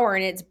this tower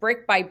and it's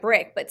brick by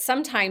brick, but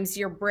sometimes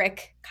your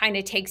brick kind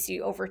of takes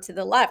you over to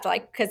the left,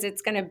 like because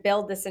it's going to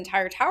build this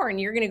entire tower and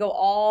you're going to go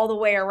all the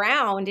way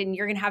around and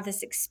you're going to have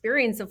this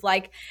experience of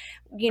like,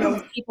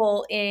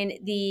 people in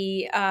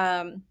the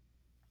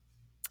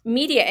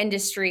media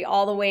industry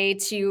all the way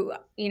to,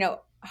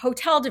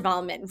 hotel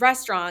development,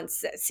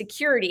 restaurants,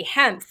 security,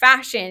 hemp,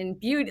 fashion,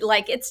 beauty.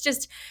 Like it's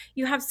just,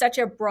 you have such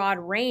a broad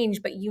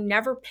range, but you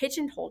never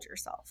pigeonhole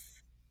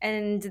yourself.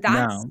 And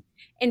that's No,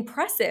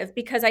 impressive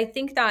because I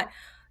think that,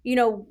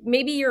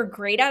 maybe you're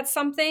great at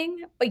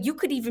something, but you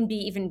could even be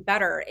even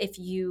better if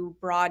you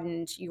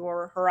broadened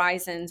your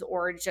horizons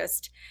or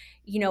just,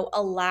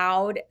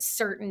 allowed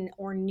certain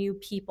or new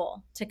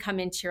people to come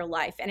into your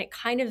life. And it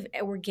kind of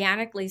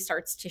organically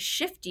starts to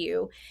shift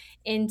you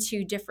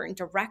into different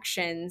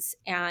directions.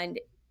 And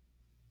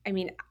I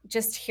mean,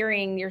 just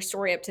hearing your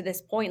story up to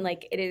this point,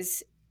 like it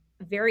is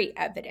very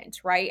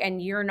evident, right?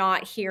 And you're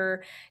not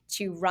here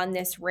to run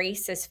this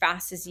race as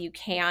fast as you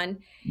can.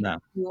 no.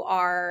 You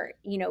are,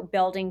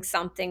 building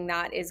something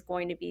that is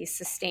going to be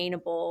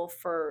sustainable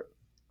for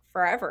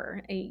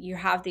forever. You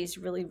have these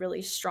really,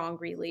 really strong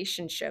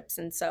relationships.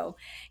 And so,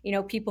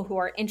 people who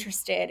are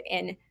interested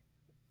in,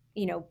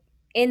 you know,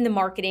 in the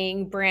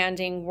marketing,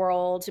 branding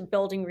world,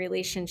 building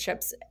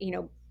relationships,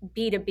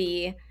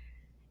 B2B,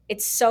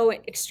 it's so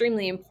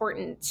extremely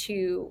important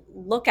to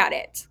look at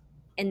it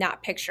in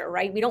that picture,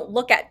 right? We don't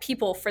look at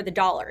people for the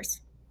dollars.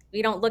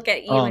 We don't look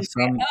at you Oh, and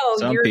say, "Oh,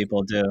 some you're,"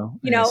 people do.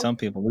 you Yeah, know, some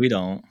people we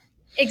don't.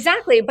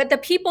 exactly. But the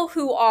people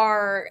who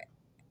are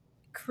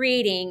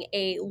creating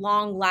a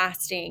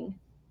long-lasting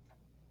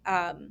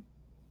um,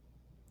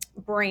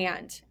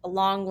 brand, a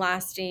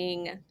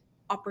long-lasting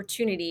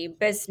opportunity,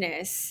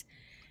 business.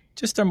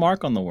 Just their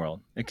mark on the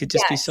world. It could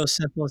just be so Yes.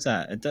 simple as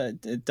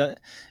that.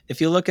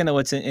 If you look into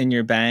what's in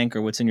your bank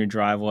or what's in your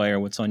driveway or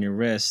what's on your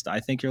wrist, I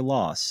think you're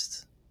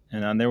lost.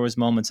 And there was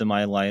moments in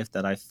my life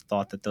that I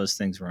thought that those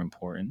things were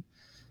important,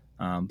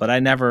 but I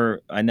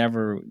never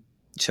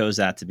chose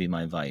that to be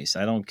my vice.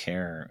 I don't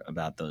care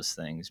about those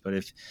things. But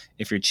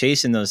if you're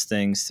chasing those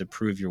things to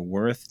prove your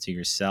worth to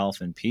yourself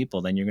and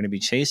people, then you're going to be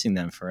chasing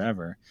them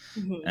forever.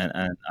 Mhm.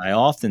 And I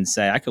often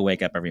say I could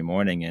wake up every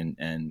morning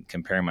and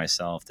compare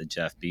myself to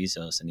Jeff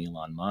Bezos and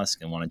Elon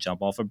Musk and want to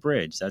jump off a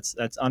bridge. That's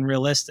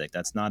unrealistic.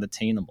 That's not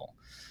attainable.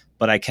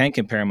 But I can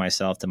compare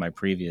myself to my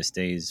previous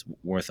days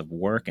worth of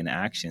work and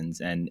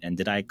actions, and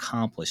did I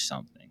accomplish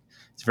something?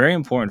 It's very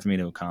important for me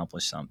to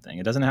accomplish something.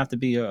 It doesn't have to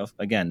be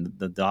again,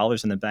 the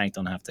dollars in the bank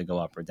don't have to go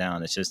up or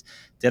down. It's just,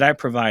 did I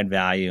provide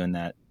value in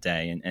that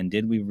day, and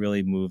did we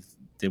really move?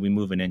 Did we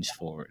move an inch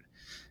forward?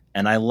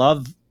 And I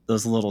love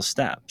those little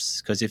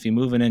steps because if you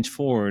move an inch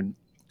forward,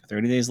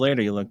 30 days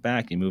later, you look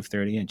back, you move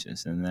 30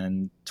 inches. And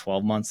then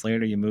 12 months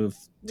later, you move,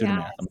 do the Yeah.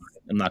 math.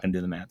 I'm not going to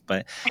do the math,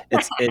 but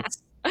it's,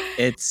 it's,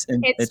 It's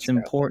it's true.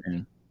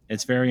 important.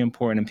 It's very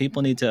important. And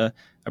people need to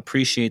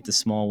appreciate the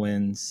small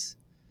wins.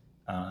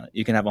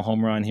 You can have a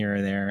home run here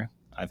or there.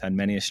 I've had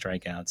many a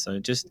strikeout. So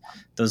just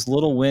those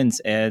little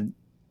wins add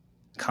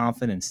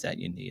confidence that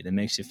you need. It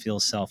makes you feel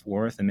self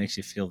worth. It makes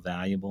you feel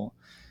valuable.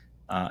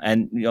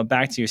 And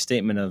back to your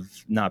statement of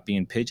not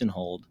being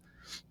pigeonholed.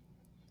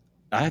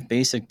 I have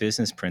basic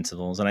business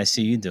principles, and I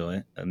see you do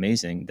it.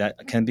 Amazing. That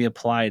can be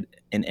applied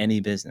in any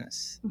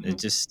business.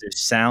 Mhm. There's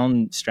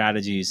sound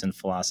strategies and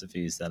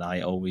philosophies that I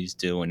always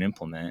do and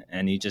implement,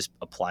 and you just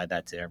apply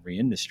that to every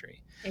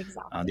industry.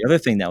 Exactly. The other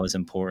thing that was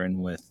important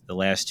with the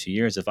last 2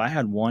 years, if I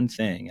had one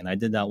thing and I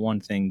did that one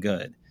thing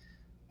good,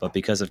 but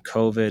because of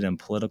COVID and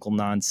political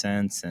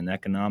nonsense and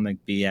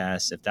economic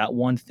BS, if that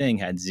one thing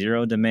had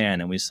zero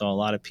demand, and we saw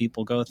a lot of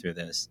people go through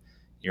this,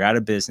 you're out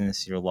of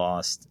business, you're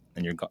lost,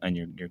 and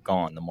you're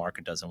gone. The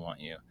market doesn't want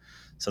you.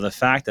 So the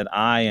fact that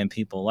I and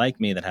people like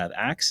me that have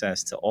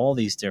access to all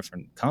these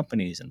different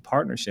companies and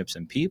partnerships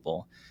and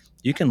people,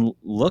 you can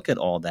look at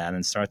all that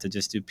and start to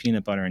just do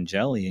peanut butter and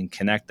jelly and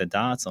connect the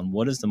dots on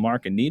what does the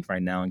market need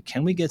right now, and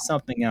can we get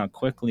something out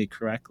quickly,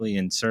 correctly,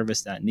 and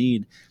service that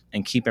need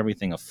and keep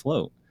everything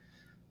afloat.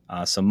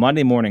 So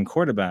Monday morning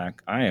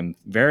quarterback, I am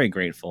very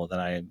grateful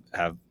that I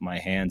have my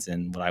hands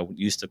in what I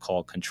used to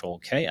call control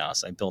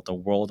chaos. I built a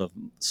world of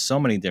so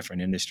many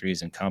different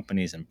industries and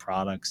companies and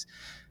products.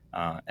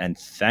 And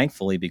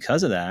thankfully,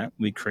 because of that,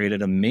 we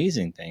created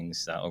amazing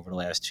things over the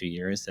last 2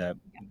 years that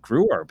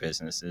grew our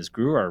businesses,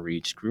 grew our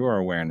reach, grew our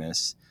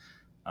awareness.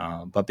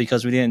 But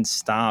because we didn't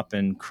stop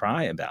and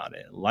cry about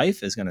it,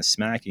 life is going to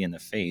smack you in the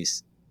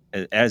face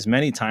as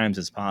many times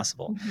as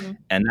possible. Mhm.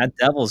 And that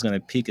devil is going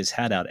to peek his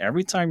head out.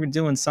 Every time you're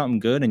doing something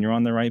good and you're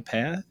on the right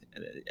path,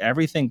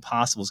 everything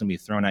possible is going to be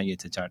thrown at you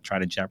to try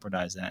to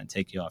jeopardize that and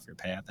take you off your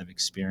path. I've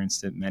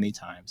experienced it many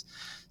times.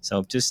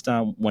 So just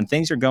when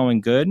things are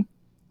going good,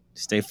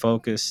 stay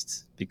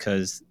focused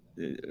because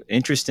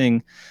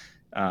interesting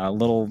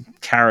little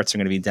carrots are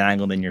going to be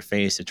dangled in your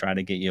face to try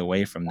to get you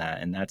away from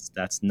that. And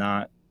that's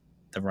not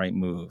the right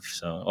move.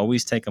 So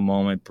always take a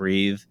moment,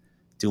 breathe,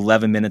 do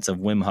 11 minutes of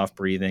Wim Hof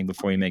breathing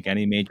before you make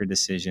any major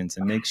decisions,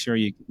 and make sure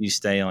you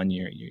stay on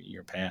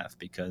your path,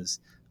 because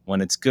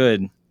when it's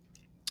good,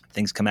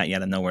 things come at you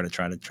out of nowhere to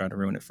try to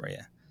ruin it for you.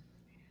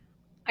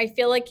 I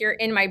feel like you're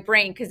in my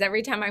brain because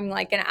every time I'm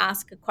like going to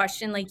ask a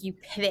question, like you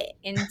pivot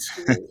into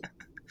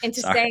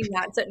Sorry. saying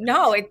that. So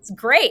no, it's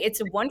great.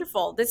 It's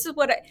wonderful. This is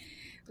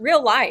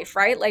real life,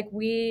 right? Like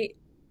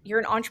you're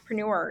an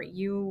entrepreneur.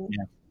 You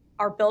Yeah.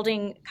 are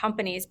building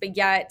companies, but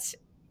yet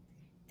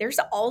there's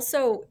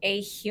also a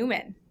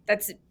human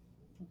that's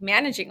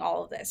managing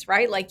all of this,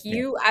 right? Like Yeah.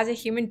 you as a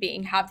human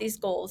being have these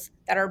goals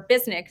that are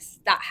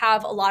business that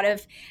have a lot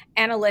of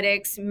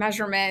analytics,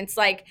 measurements,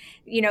 like,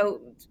 you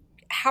know,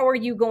 how are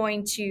you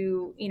going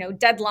to,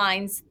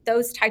 deadlines,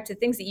 those types of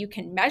things that you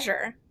can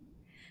measure.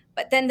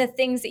 But then the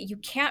things that you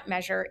can't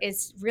measure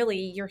is really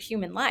your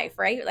human life,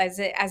 right? As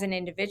an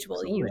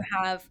individual, you Absolutely.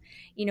 have,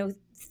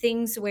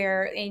 things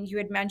where, and you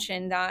had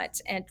mentioned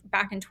that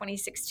back in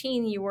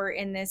 2016, you were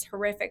in this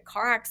horrific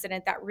car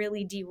accident that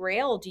really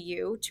derailed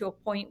you to a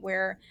point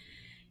where,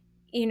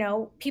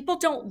 people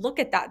don't look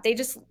at that.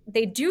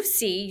 They do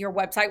see your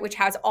website, which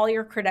has all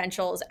your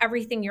credentials,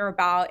 everything you're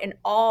about, and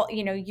all,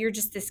 you're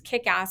just this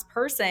kick-ass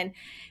person.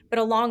 But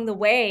along the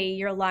way,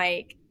 you're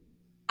like,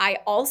 I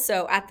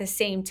also at the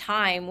same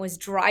time was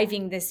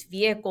driving this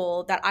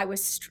vehicle that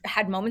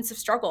had moments of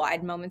struggle. I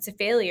had moments of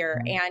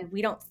failure. Mhm. And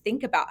we don't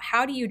think about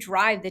how do you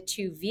drive the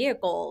two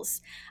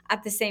vehicles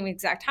at the same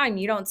exact time.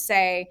 You don't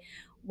say,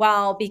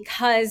 well,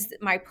 because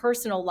my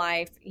personal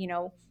life,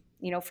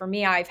 for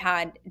me, I've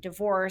had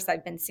divorce,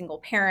 I've been single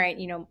parent,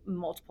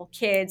 multiple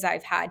kids,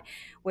 I've had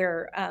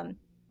where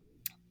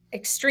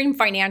extreme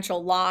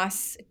financial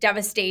loss,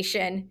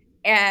 devastation.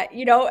 And,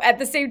 at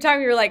the same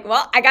time, you're like,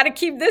 well, I got to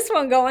keep this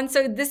one going.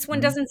 So this one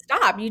Mhm. doesn't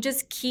stop. You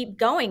just keep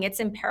going. It's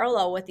in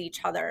parallel with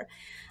each other.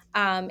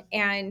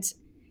 And,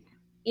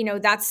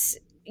 that's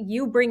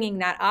you bringing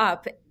that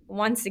up.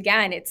 Once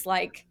again, it's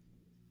like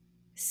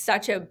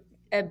such a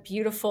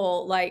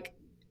beautiful, like,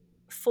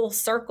 full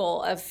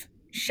circle of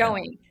Yeah.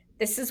 showing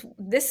this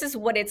is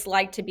what it's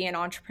like to be an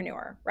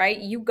entrepreneur, right?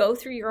 You go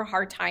through your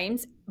hard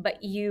times, but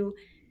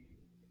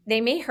they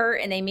may hurt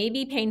and they may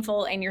be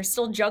painful and you're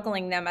still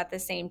juggling them at the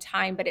same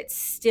time, but it's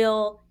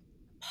still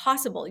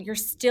possible. You're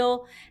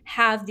still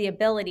have the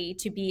ability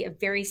to be a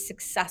very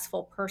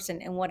successful person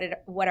in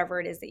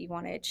whatever it is that you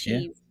want to Yeah.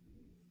 achieve.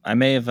 I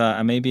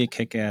may be a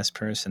kick-ass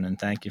person, and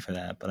thank you for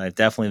that, but I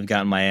definitely have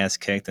gotten my ass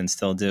kicked and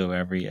still do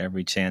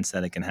every chance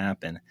that it can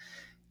happen.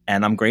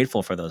 And I'm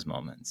grateful for those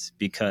moments,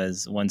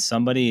 because when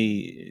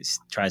somebody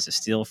tries to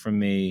steal from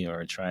me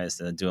or tries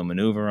to do a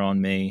maneuver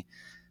on me,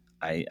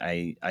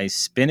 I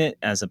spin it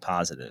as a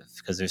positive,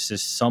 because there's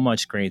just so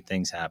much great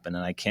things happen,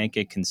 and I can't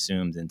get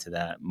consumed into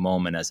that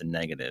moment as a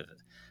negative.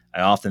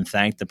 I often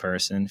thank the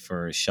person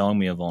for showing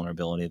me a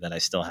vulnerability that I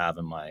still have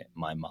in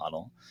my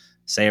model.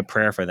 Say a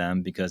prayer for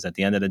them, because at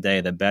the end of the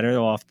day, the better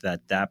off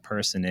that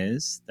person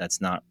is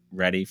that's not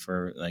ready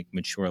for like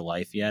mature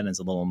life yet and is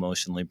a little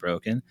emotionally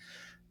broken,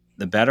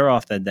 the better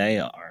off that they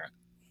are.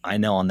 I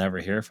know I'll never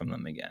hear from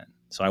them again.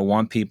 So I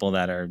want people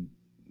that are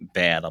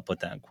bad, I'll put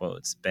that in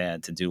quotes,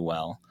 bad, to do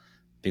well,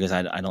 because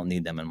I don't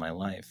need them in my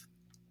life.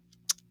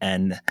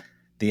 And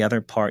the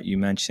other part you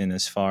mentioned,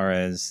 as far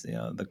as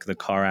the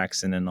car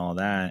accident and all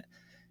that,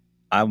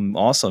 I'm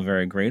also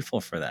very grateful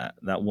for that.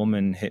 That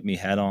woman hit me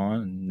head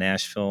on,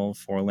 Nashville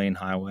 4-lane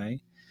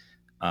highway.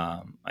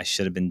 I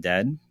should have been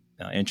dead.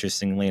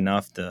 Interestingly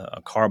enough,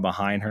 a car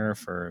behind her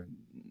for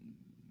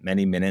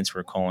many minutes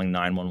were calling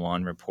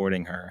 911,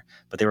 reporting her,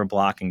 but they were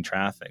blocking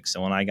traffic.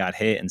 So when I got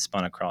hit and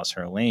spun across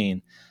her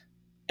lane,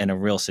 in a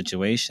real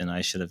situation,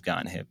 I should have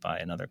gotten hit by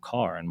another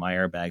car, and my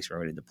airbags were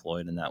already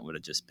deployed, and that would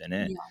have just been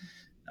it.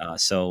 Yeah.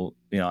 So,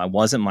 I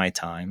wasn't my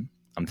time.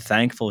 I'm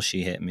thankful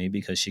she hit me,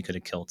 because she could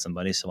have killed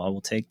somebody. So I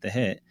will take the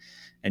hit.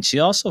 And she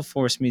also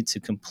forced me to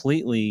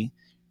completely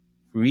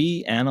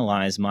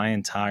reanalyze my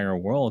entire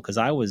world, because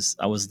I was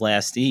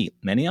last E.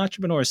 Many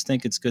entrepreneurs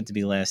think it's good to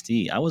be last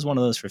E. I was one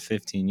of those for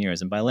 15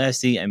 years. And by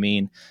last E, I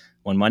mean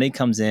when money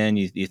comes in,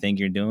 you think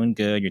you're doing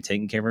good, you're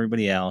taking care of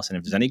everybody else. And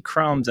if there's any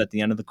crumbs at the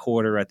end of the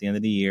quarter, at the end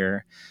of the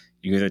year,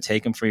 you either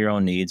take them for your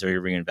own needs or you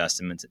reinvest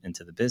them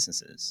into the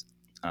businesses.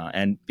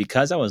 And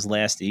because I was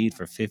last E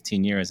for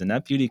 15 years, and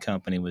that beauty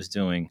company was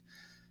doing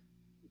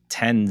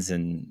tens,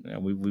 and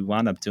we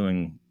wound up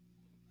doing,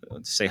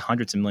 say,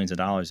 hundreds of millions of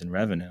dollars in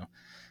revenue.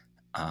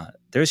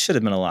 There should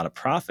have been a lot of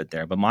profit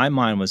there, but my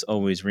mind was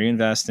always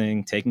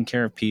reinvesting, taking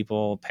care of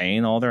people,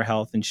 paying all their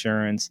health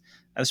insurance.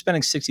 I was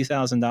spending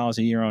 $60,000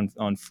 a year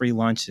on free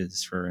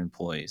lunches for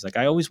employees. Like,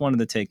 I always wanted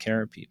to take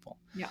care of people.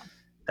 Yeah.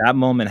 That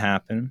moment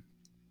happened.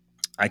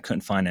 I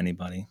couldn't find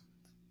anybody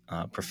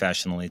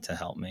professionally to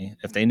help me.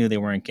 If they knew they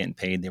weren't getting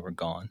paid, they were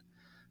gone.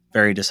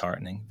 Very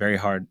disheartening. Very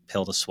hard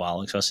pill to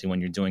swallow, especially when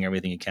you're doing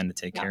everything you can to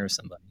take Yeah. care of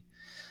somebody.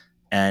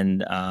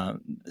 And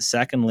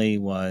secondly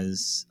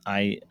was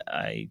I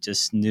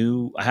just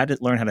knew I had to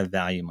learn how to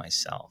value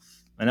myself.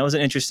 And that was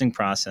an interesting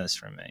process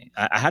for me.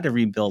 I had to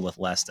rebuild with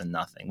less than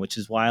nothing, which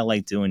is why I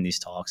like doing these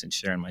talks and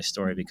sharing my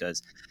story, Mhm.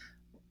 because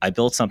I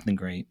built something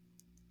great.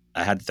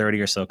 I had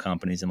 30 or so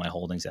companies in my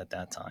holdings at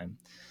that time.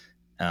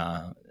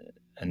 Uh,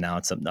 and now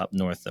it's up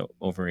north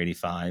over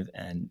 85,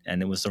 and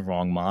it was the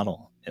wrong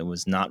model. It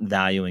was not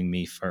valuing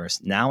me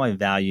first. Now I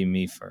value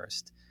me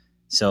first.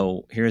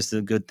 So here's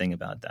the good thing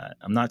about that.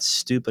 I'm not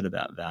stupid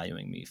about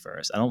valuing me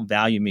first. I don't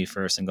value me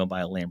first and go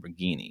buy a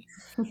Lamborghini,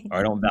 or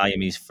I don't value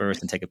me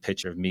first and take a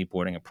picture of me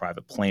boarding a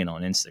private plane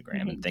on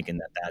Instagram and Mhm. thinking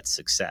that that's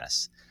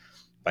success.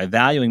 By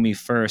valuing me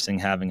first and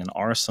having an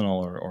arsenal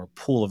or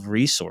pool of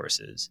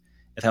resources,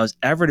 if I was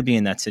ever to be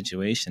in that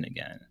situation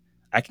again,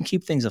 I can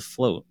keep things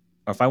afloat.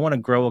 Or if I want to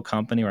grow a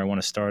company, or I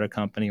want to start a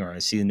company, or I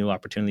see a new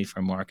opportunity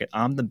for a market,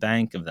 I'm the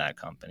bank of that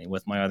company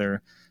with my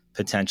other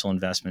potential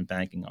investment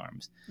banking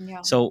arms.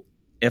 Yeah. So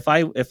if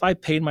I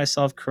paid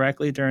myself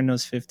correctly during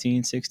those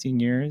 15, 16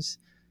 years,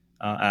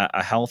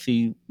 a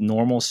healthy,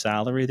 normal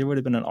salary, there would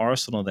have been an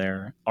arsenal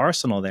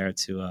there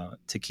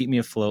to keep me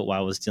afloat while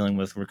I was dealing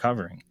with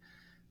recovering.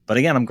 But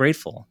again, I'm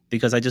grateful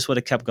because I just would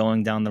have kept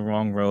going down the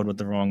wrong road with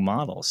the wrong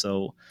model.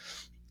 So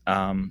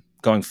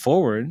going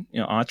forward,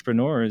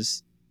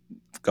 entrepreneurs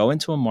go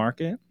into a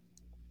market,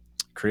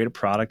 create a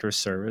product or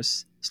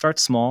service, start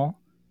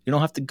small. You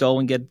don't have to go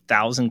and get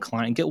 1,000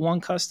 clients. Get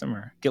one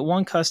customer,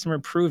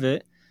 prove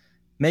it,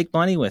 make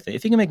money with it.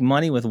 If you can make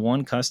money with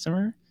one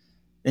customer,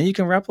 then you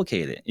can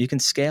replicate it. You can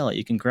scale it.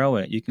 You can grow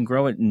it. You can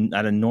grow it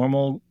at a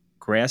normal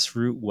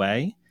grassroots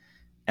way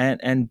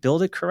and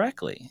build it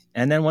correctly.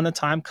 And then when the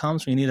time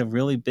comes when you need a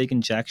really big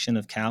injection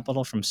of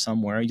capital from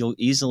somewhere, you'll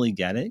easily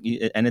get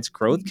it. And it's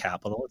growth Mhm.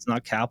 capital. It's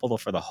not capital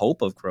for the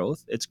hope of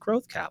growth. It's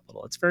growth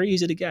capital. It's very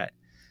easy to get.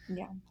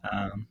 Yeah.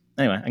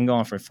 Anyway, I can go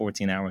on for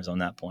 14 hours on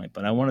that point,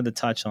 but I wanted to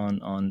touch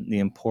on the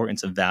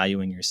importance of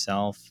valuing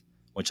yourself,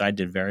 which I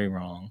did very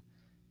wrong,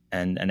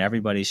 and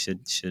everybody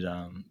should.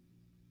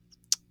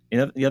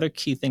 The other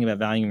key thing about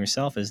valuing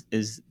yourself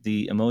is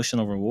the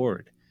emotional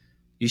reward.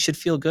 You should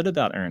feel good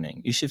about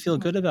earning. You should feel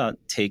Mhm. good about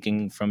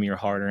taking from your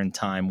hard-earned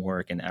time,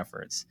 work, and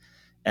efforts.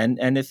 And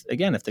if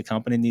the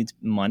company needs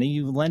money,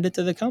 you lend it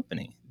to the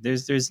company.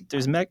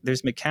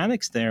 There's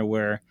mechanics there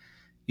where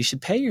you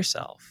should pay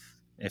yourself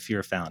if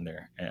you're a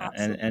founder.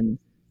 Absolutely.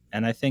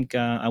 And I think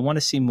I want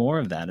to see more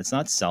of that. It's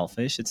not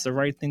selfish. It's the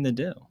right thing to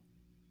do.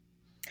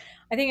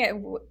 I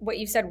think what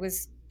you said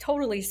was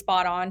totally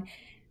spot on.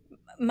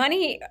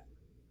 Money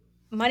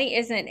money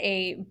isn't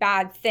a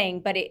bad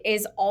thing, but it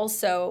is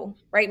also,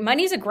 right?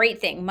 Money is a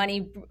great thing.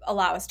 Money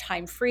allows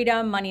time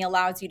freedom. Money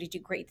allows you to do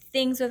great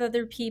things with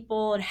other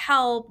people and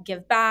help,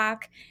 give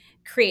back,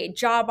 create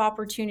job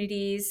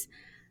opportunities.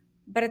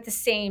 But at the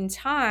same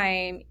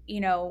time,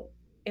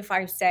 if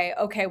I say,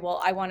 okay,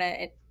 well, I want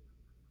to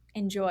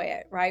enjoy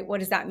it, right? What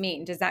does that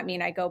mean? Does that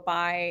mean I go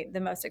buy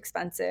the most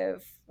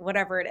expensive,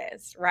 whatever it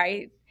is,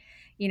 right?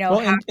 Well,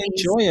 Have these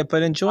enjoy it,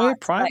 but enjoy it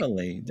thoughts, like,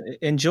 privately.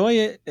 Enjoy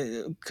it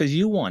because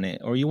you want it,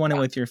 or you want it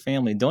yeah, with your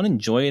family. Don't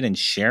enjoy it and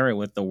share it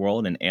with the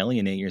world and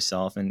alienate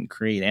yourself and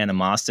create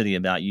animosity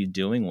about you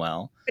doing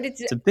well. but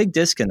it's It's a big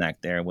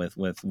disconnect there with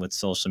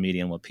social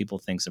media and what people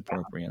think's yeah,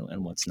 appropriate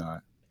and what's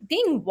not.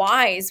 being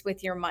wise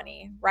with your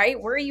money, right?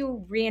 Where are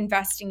you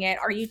reinvesting it?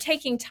 Are you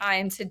taking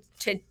time to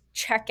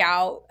check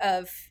out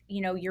of,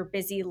 your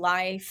busy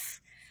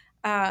life?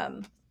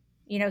 Um,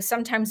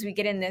 sometimes we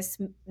get in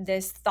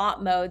this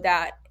thought mode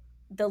that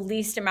the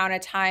least amount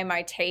of time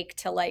I take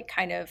to, like,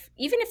 kind of,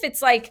 even if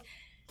it's like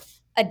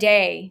a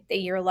day that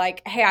you're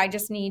like, hey, I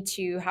just need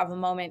to have a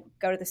moment,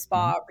 go to the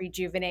Mhm. spa,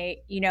 rejuvenate,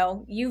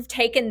 you've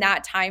taken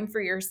that time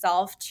for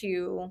yourself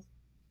to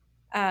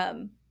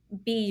um,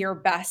 be your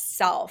best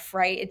self,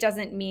 right? It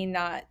doesn't mean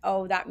that,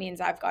 oh, that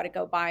means I've got to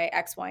go buy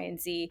X, Y, and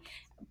Z,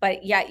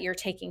 but yet you're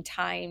taking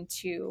time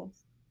to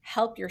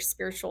help your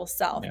spiritual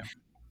self. Yeah.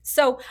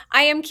 So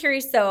I am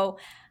curious though,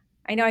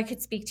 I know I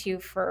could speak to you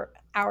for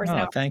hours and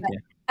Oh, hours, thank you.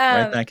 but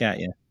Right back at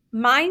you.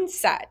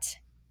 mindset.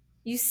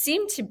 You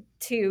seem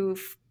to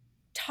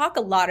talk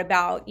a lot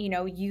about,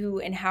 you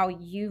and how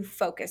you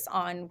focus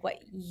on what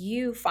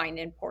you find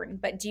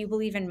important, but do you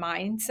believe in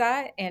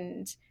mindset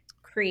and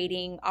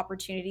creating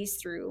opportunities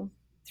through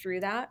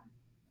that?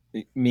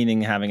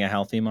 Meaning having a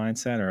healthy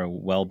mindset or a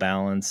well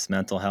balanced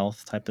mental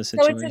health type of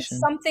So it's situation.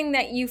 something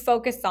that you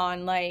focus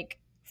on, like,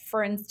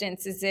 for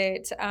instance, is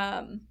it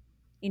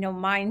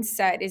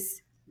mindset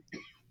is,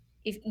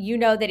 if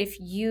that if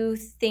you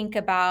think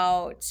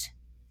about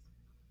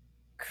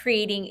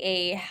creating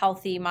a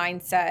healthy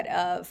mindset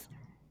of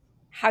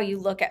how you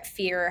look at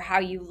fear, how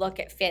you look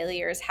at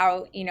failures,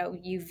 how,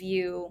 you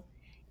view,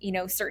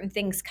 certain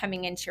things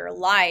coming into your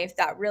life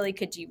that really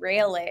could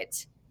derail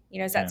it.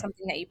 Is that Yeah.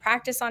 something that you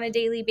practice on a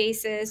daily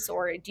basis,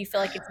 or do you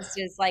feel like it just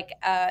is like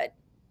a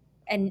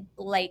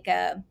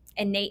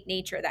innate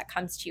nature that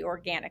comes to you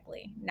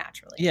organically,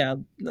 naturally? Yeah,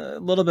 a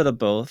little bit of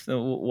both.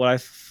 What I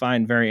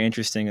find very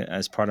interesting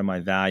as part of my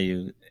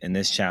value in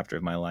this chapter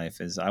of my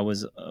life is I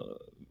was,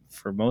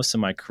 for most of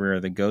my career,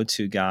 the go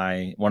to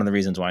guy. One of the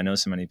reasons why I know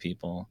so many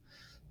people,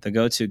 the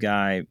go to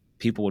guy,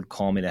 people would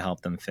call me to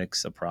help them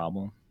fix a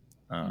problem.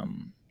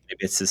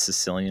 Maybe it's the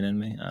Sicilian in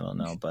me. I don't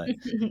know. But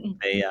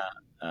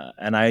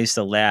and I used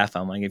to laugh.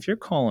 I'm like, if you're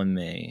calling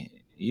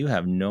me, you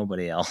have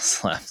nobody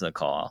else left to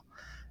call.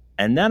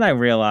 And then I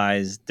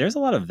realized there's a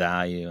lot of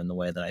value in the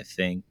way that I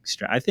think.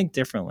 I think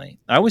differently.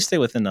 I always stay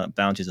within the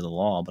boundaries of the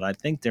law, but I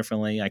think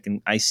differently.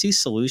 I see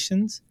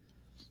solutions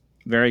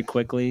very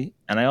quickly,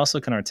 and I also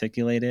can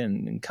articulate it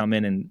and come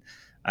in, and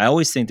I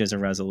always think there's a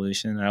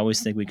resolution. I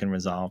always think we can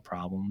resolve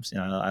problems.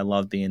 I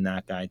love being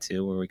that guy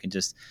too, where we can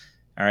just,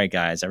 all right,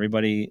 guys,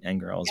 everybody and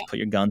girls, Yeah. put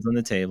your guns on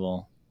the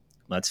table.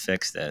 Let's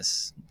fix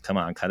this. Come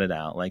on, cut it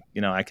out. Like,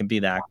 I can be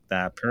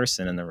that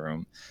person in the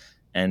room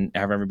and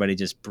have everybody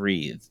just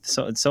breathe.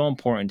 So it's so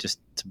important just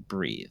to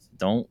breathe.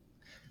 Don't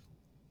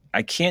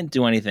I can't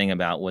do anything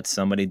about what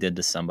somebody did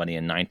to somebody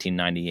in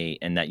 1998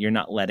 and that you're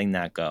not letting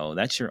that go.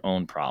 That's your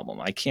own problem.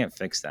 I can't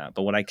fix that.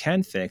 But what I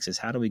can fix is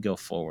how do we go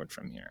forward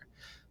from here?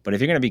 But if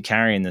you're going to be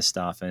carrying this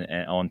stuff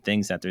and on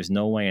things that there's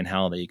no way in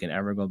hell that you can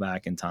ever go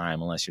back in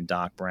time unless you're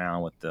Doc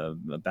Brown with the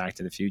Back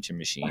to the Future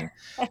machine,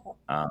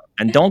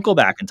 and don't go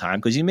back in time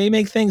because you may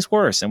make things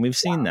worse. And we've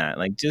seen that.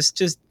 Like just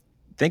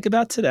think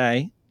about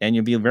today, and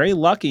you'll be very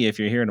lucky if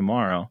you're here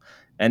tomorrow.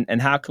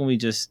 And how can we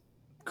just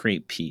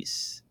create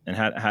peace? And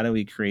how do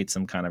we create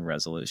some kind of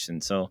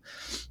resolution? So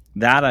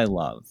that I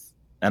love.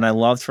 And I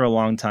loved for a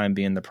long time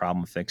being the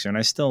problem fixer. And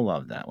I still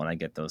love that when I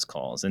get those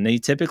calls. And they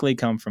typically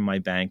come from my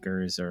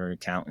bankers or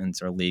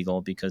accountants or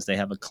legal because they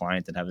have a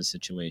client that have a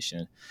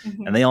situation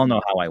and they all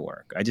know how I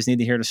work. I just need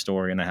to hear the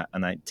story, and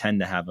I tend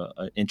to have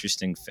an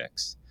interesting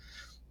fix.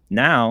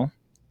 Now,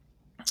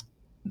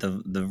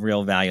 the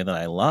real value that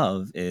I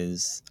love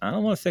is I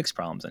don't want to fix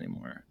problems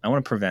anymore. I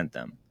want to prevent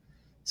them.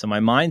 So my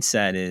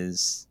mindset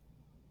is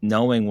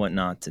knowing what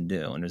not to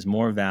do. And there's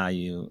more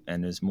value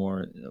and there's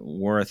more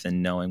worth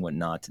in knowing what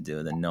not to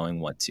do than knowing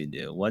what to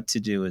do. What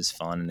to do is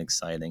fun and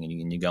exciting,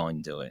 and you go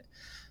and do it.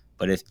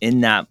 But if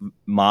in that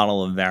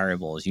model of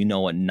variables, you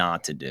know what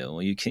not to do,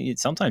 well,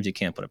 sometimes you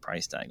can't put a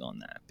price tag on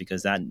that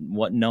because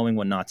knowing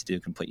what not to do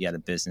can put you out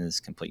of business,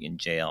 can put you in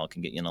jail,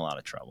 can get you in a lot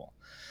of trouble.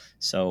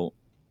 So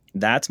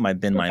that's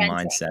been my Preventing.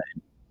 mindset.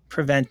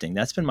 Preventing.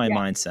 That's been my Yeah.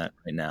 mindset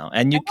right now.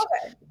 And I love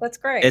it. That's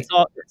great. it's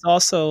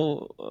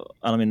also,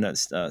 I don't mean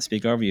to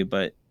speak over you,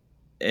 but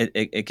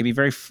it can be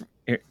very.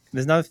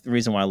 There's another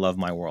reason why I love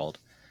my world.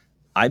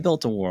 I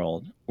built a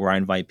world where I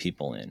invite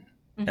people in,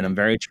 and I'm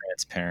very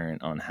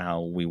transparent on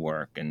how we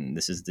work, and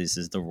this is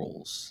the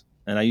rules.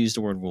 And I use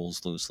the word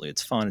rules loosely.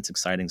 It's fun, it's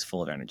exciting, it's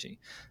full of energy.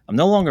 I'm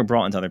no longer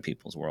brought into other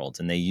people's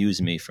worlds, and they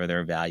use me for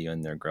their value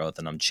and their growth,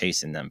 and I'm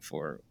chasing them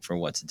for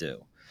what to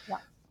do. Yeah.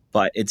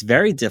 But it's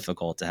very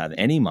difficult to have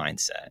any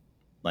mindset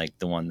like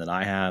the one that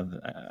I have.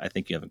 I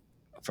think you have,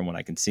 from what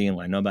I can see and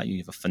what I know about you,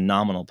 you have a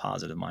phenomenal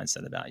positive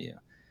mindset about you.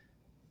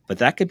 But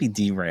that could be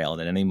derailed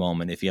at any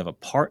moment if you have a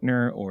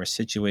partner or a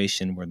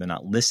situation where they're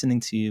not listening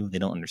to you, they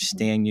don't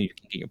understand you, you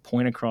can get your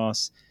point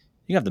across.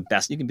 You have the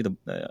best. You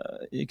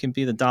can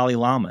be the Dalai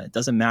Lama. It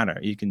doesn't matter.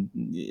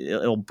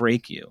 It'll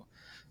break you.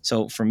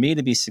 So for me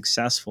to be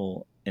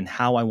successful in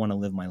how I want to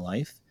live my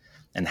life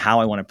and how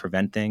I want to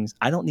prevent things,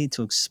 I don't need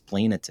to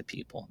explain it to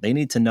people. They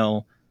need to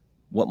know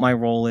what my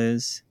role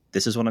is.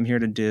 This is what I'm here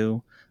to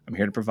do. I'm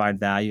here to provide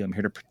value. I'm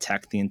here to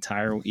protect the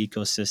entire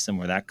ecosystem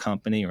or that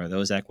company or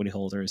those equity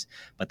holders,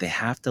 but they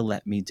have to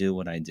let me do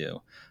what I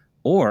do.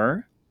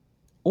 Or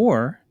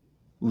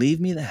leave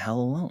me the hell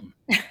alone.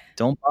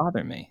 Don't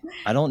bother me.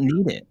 I don't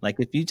need it. Like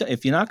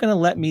if you're not going to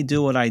let me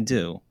do what I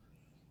do,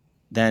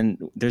 then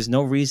there's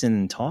no reason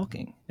in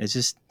talking. It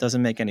just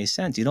doesn't make any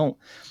sense. You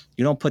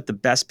don't put the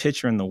best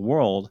pitcher in the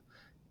world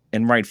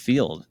in right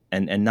field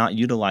and not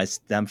utilize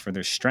them for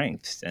their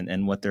strengths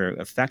and what they're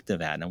effective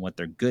at and what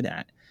they're good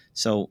at.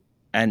 So,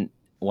 and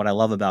what I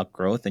love about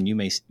growth, and you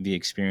may be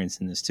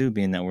experiencing this too,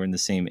 being that we're in the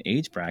same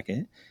age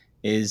bracket,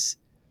 is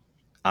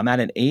I'm at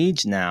an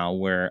age now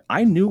where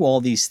I knew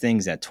all these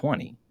things at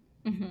 20.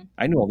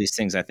 I knew all these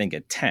things, I think,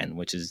 at 10,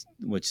 which is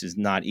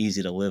not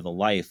easy to live a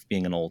life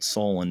being an old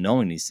soul and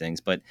knowing these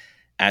things. But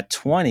at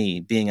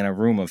 20, being in a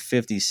room of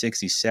 50,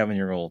 60,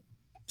 7-year-old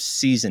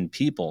seasoned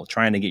people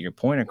trying to get your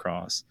point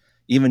across,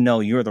 even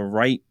though you're the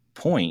right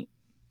point,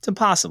 it's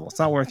impossible. It's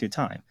not worth your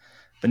time.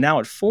 But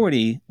now at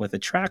 40, with a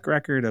track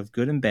record of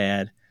good and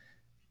bad,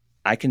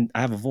 I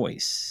have a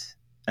voice,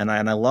 and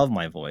I love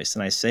my voice,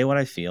 and I say what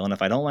I feel. And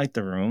if I don't like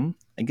the room,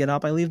 I get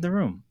up, I leave the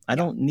room. I Yeah.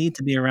 don't need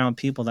to be around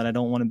people that I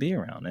don't want to be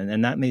around.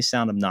 And that may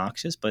sound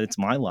obnoxious, but it's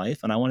my life,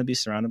 and I want to be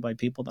surrounded by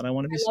people that I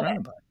want to be I love it.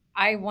 surrounded by.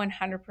 I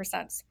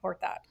 100%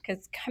 support that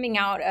because coming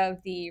out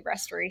of the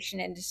restoration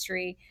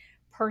industry,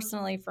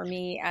 personally for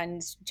me,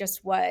 and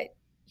just what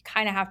you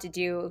kind of have to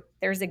do,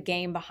 there's a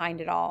game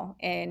behind it all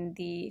in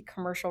the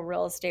commercial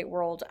real estate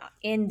world,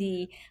 in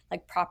the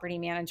like property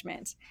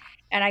management.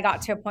 And I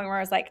got to a point where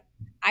I was like,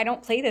 I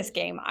don't play this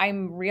game.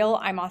 I'm real,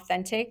 I'm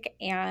authentic.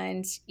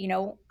 And,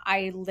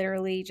 I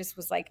literally just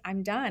was like,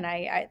 I'm done.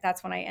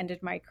 That's when I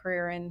ended my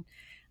career in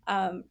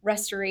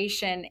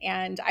restoration,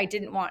 and I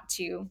didn't want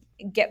to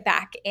get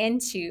back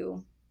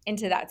into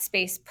that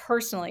space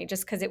personally,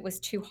 just because it was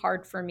too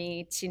hard for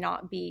me to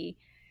not be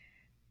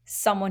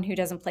someone who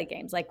doesn't play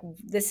games. Like,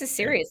 this is Yeah.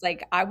 serious.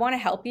 Like, I want to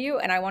help you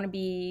and I want to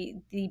be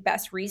the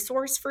best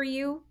resource for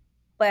you,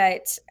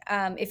 But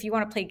if you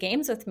want to play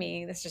games with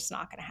me, that's just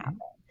not going to happen.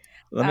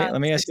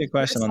 Let me So ask you to a go to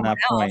question on someone that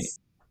point. else,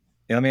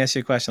 Yeah, let me ask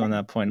you a question on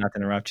that point, not to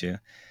interrupt you,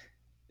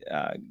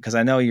 because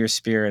I know your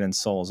spirit and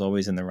soul is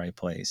always in the right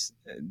place.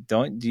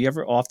 Do you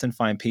ever often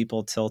find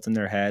people tilting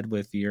their head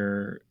with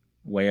your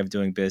way of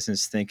doing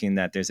business, thinking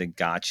that there's a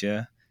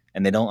gotcha,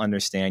 and they don't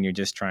understand you're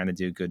just trying to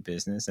do good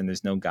business, and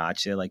there's no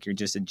gotcha, like you're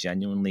just a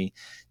genuinely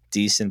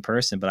decent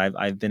person. But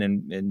I've been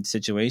in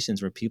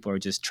situations where people are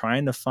just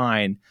trying to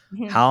find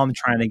Mhm. how I'm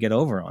trying to get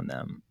over on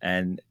them,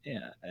 and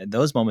yeah,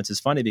 those moments is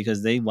funny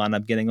because they wind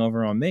up getting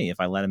over on me if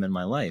I let them in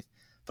my life.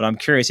 But I'm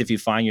curious if you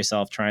find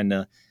yourself trying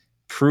to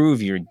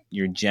prove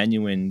your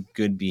genuine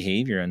good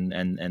behavior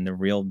and the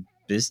real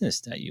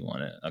business that you want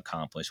to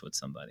accomplish with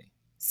somebody.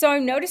 So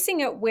I'm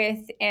noticing it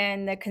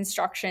within the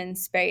construction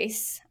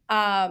space. We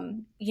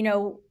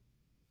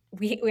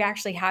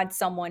actually had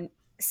someone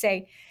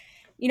say,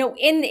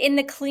 in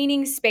the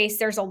cleaning space,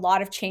 there's a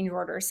lot of change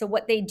orders. So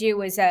what they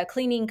do is a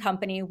cleaning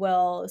company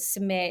will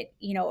submit,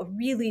 a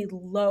really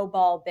low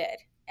ball bid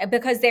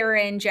because they're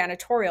in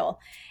janitorial.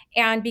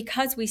 And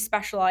because we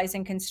specialize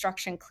in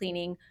construction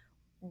cleaning,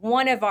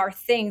 one of our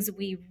things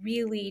we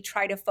really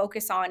try to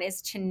focus on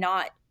is to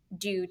not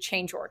do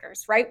change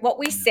orders, right? What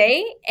we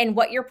say and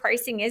what your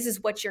pricing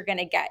is what you're going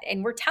to get.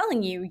 And we're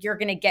telling you, you're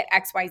going to get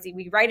XYZ.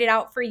 We write it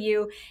out for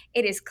you.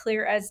 It is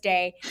clear as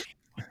day.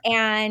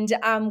 And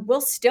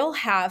we'll still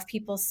have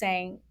people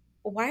saying,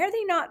 why are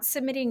they not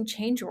submitting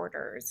change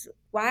orders?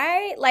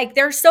 Why? Like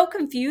they're so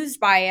confused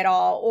by it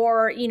all.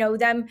 Or,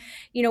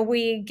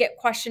 we get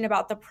questioned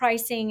about the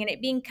pricing and it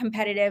being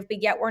competitive,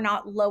 but yet we're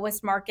not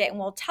lowest market. And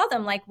we'll tell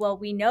them, like, well,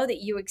 we know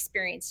that you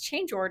experience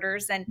change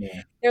orders. And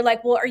Yeah, they're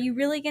like, well, are you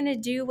really going to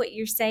do what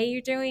you say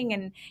you're doing?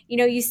 And,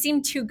 you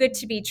seem too good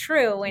to be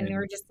true. And yeah.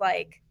 we're just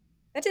like,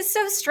 that is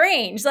so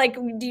strange. Like,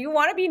 do you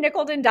want to be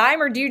nickel and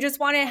dime or do you just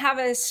want to have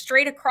a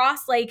straight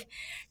across, like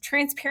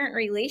transparent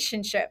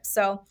relationship?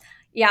 So,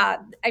 yeah,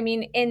 I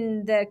mean,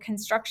 in the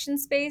construction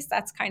space,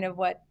 that's kind of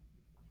what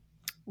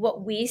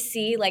we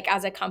see like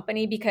as a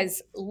company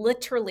because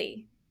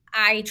literally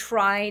I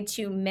try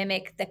to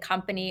mimic the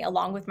company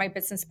along with my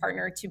business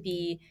partner to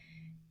be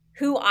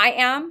who I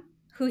am,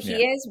 who Yeah.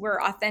 he is. We're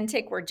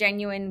authentic, we're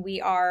genuine, we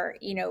are,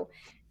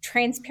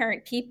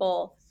 transparent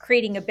people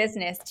creating a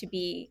business to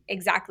be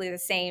exactly the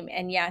same.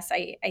 And yes,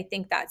 I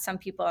think that some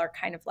people are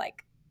kind of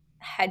like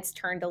heads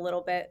turned a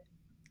little bit.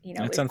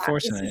 That's Is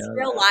unfortunate. this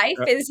real life?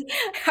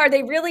 Are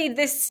they really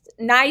this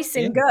nice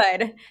Yeah, and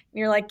good? And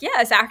you're like,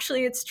 yes,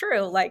 actually it's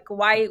true. Like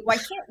why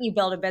can't you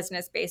build a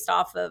business based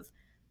off of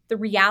the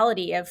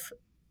reality of,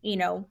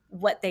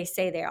 what they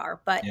say they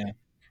are? But yeah,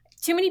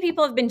 too many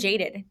people have been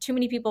jaded. Too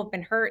many people have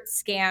been hurt,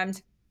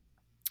 scammed.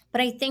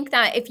 But I think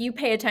that if you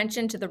pay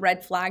attention to the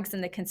red flags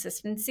and the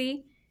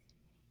consistency,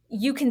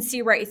 you can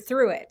see right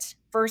through it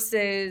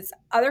versus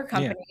other yeah.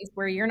 companies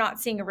where you're not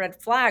seeing a red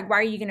flag. Why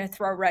are you going to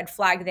throw a red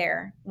flag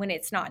there when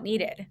it's not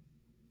needed?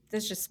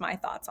 That's just my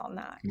thoughts on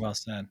that. Well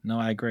said. No,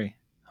 I agree,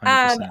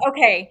 100%.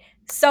 Okay.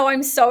 So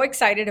I'm so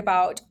excited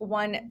about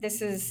one.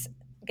 This is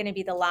going to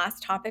be the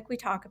last topic we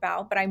talk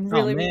about, but I'm Oh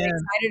really, really man,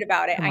 excited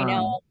about it. come I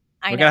know. on.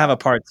 I We're gonna have know. a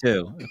part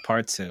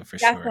two for sure.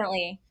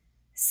 Definitely.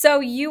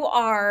 So you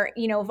are,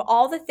 of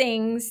all the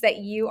things that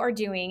you are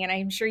doing, and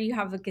I'm sure you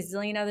have a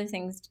gazillion other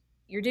things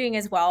you're doing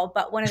as well,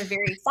 but one of the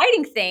very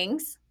exciting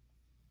things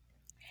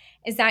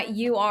is that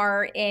you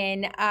are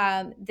in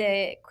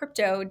the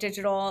crypto,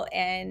 digital,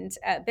 and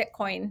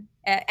Bitcoin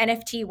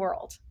NFT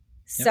world.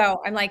 Yep.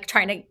 So I'm like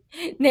trying to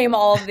name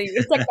all of the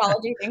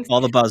technology things.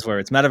 All the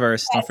buzzwords.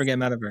 Metaverse. Don't Yes, forget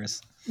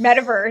metaverse.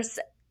 metaverse.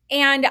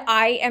 And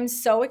I am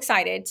so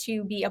excited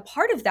to be a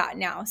part of that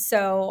now.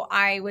 So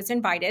I was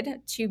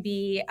invited to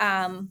be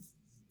on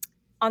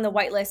the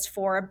whitelist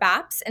for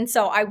BAPS. And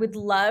so I would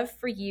love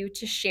for you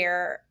to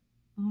share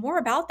more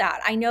about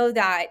that. I know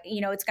that,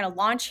 it's going to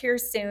launch here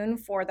soon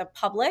for the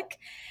public.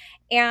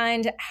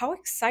 And how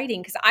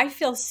exciting, because I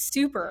feel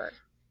super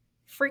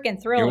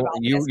freaking thrilled You about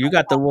you this. you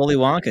got the Wooly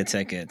Wonka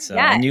ticket, so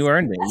Yes, and you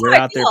earned it. that's You're how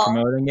I out there feel.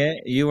 promoting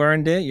it. You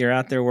earned it. You're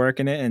out there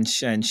working it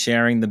and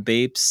sharing the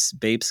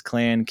Bapes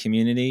Clan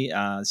community.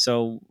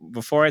 So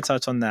before I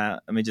touch on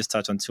that, let me just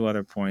touch on two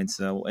other points.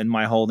 In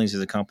my holdings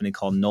is a company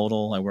called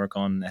Nodal. I work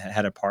on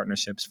head of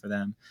partnerships for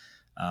them.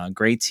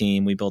 Great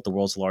team. We built the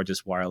world's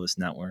largest wireless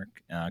network,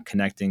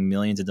 connecting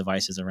millions of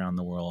devices around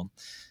the world.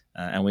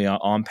 And we are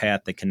on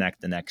path to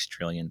connect the next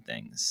trillion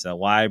things. So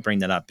why I bring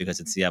that up? Because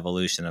it's the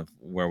evolution of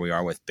where we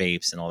are with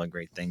Bapes and all the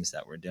great things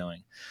that we're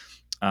doing.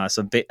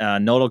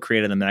 Nodal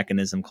created a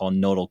mechanism called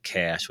Nodal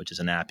Cash, which is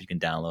an app you can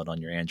download on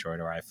your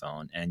Android or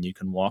iPhone, and you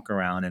can walk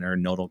around and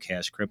earn Nodal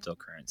Cash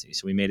cryptocurrency.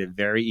 So we made it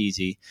very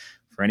easy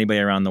for anybody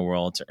around the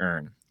world to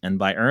earn. And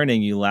by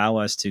earning, you allow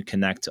us to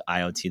connect to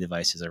IoT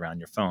devices around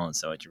your phone.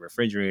 So it's your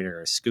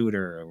refrigerator, a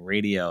scooter, a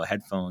radio,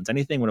 headphones,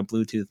 anything with a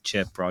Bluetooth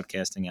chip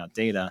broadcasting out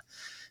data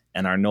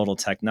and our nodal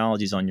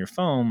technologies on your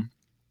phone.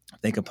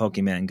 Think of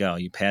Pokemon Go.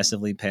 You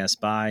passively pass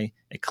by,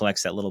 it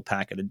collects that little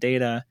packet of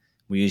data.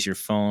 We use your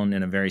phone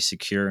in a very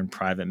secure and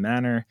private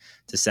manner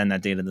to send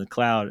that data to the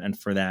cloud. And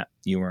for that,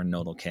 you earn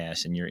nodal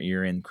cash and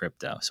you're in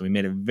crypto. So we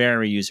made it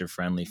very user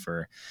friendly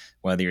for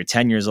whether you're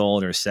 10 years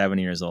old or 7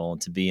 years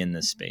old to be in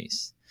this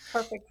space.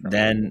 Perfect for me.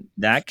 Then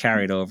that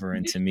carried over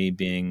into me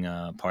being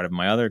part of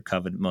my other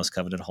most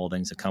coveted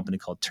holdings, a company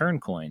called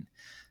Turncoin.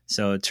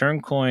 So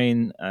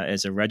Turncoin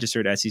is a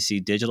registered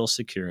SEC digital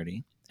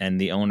security and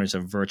the owners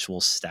of virtual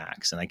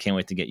stacks. And I can't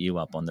wait to get you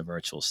up on the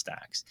virtual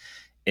stacks.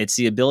 It's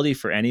the ability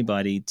for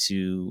anybody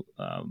to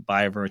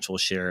buy a virtual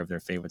share of their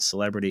favorite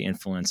celebrity,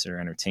 influencer,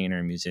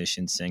 entertainer,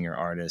 musician, singer,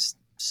 artist,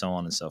 so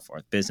on and so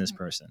forth, business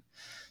person.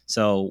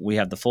 So we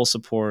have the full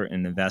support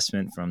and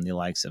investment from the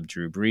likes of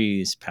Drew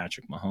Brees,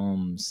 Patrick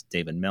Mahomes,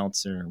 David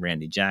Meltzer,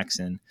 Randy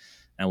Jackson,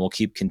 and we'll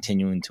keep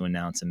continuing to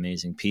announce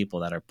amazing people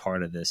that are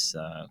part of this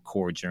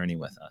core journey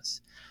with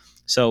us.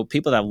 So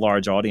people that have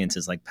large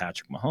audiences like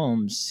Patrick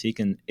Mahomes, he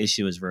can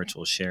issue his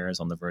virtual shares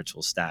on the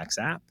Virtual Stacks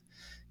app.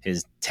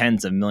 His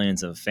tens of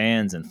millions of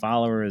fans and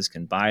followers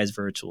can buy his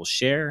virtual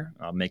share.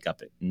 I'll make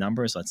up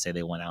numbers. Let's say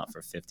they went out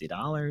for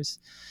 $50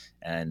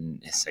 and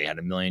say he had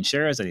 1 million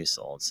shares that he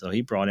sold. So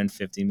he brought in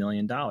 $50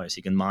 million.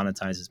 He can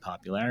monetize his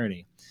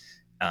popularity.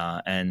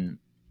 And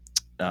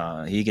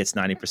he gets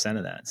 90%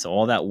 of that. So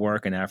all that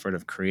work and effort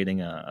of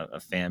creating a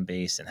fan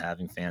base and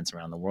having fans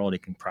around the world, he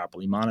can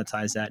properly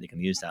monetize that. He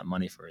can use that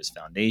money for his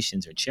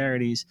foundations or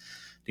charities.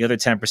 The other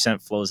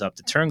 10% flows up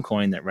to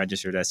Turncoin, that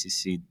registered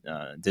SEC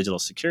digital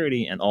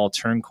security, and all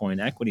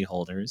Turncoin equity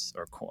holders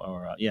or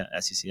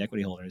SEC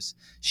equity holders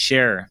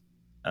share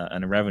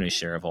and a revenue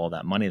share of all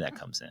that money that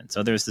comes in.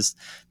 So there's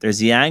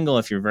the angle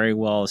if you're very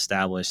well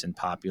established and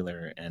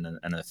popular and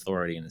an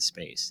authority in the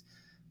space.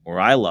 Where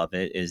I love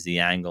it is the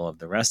angle of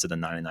the rest of the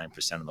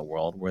 99% of the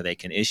world where they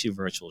can issue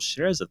virtual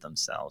shares of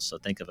themselves. So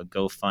think of a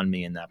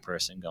GoFundMe and that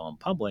person going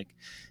public,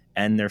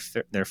 and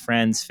their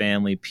friends,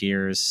 family,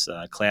 peers,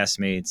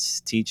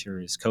 classmates,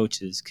 teachers,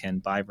 coaches can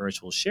buy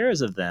virtual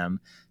shares of them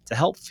to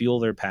help fuel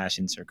their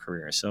passions or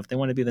careers. So if they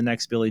want to be the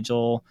next Billy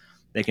Joel,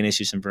 they can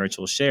issue some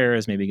virtual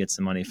shares, maybe get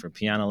some money for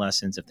piano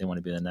lessons. If they want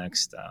to be the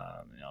next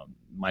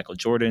Michael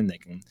Jordan, they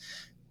can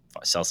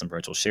sell some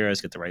virtual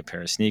shares, get the right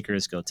pair of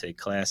sneakers, go take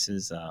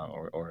classes,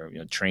 or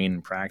train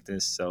and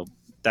practice. So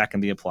that can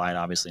be applied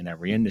obviously in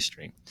every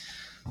industry.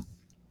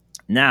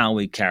 Now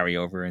we carry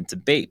over into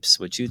Bapes,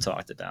 which you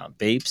talked about.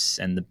 Bapes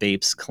and the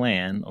Bapes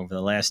clan. Over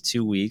the last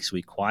 2 weeks,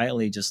 we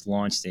quietly just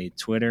launched a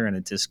Twitter and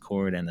a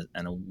Discord and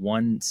a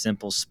one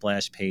simple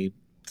splash page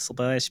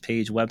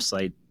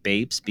website,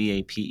 Bapes,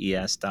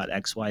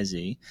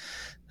 BAPES.xyz.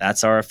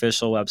 That's our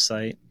official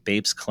website.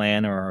 Bapes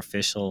Clan are our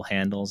official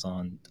handles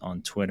on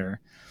Twitter.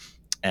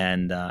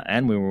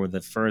 And we were the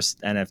first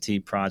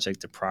NFT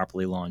project to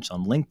properly launch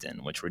on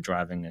LinkedIn, which we're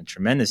driving a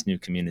tremendous new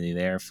community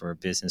there for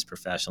business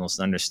professionals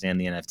to understand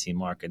the NFT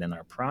market in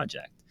our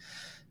project.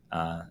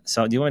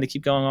 So do you want to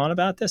keep going on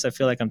about this? I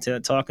feel like I'm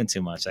talking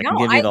too much. I No, can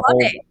give I you the love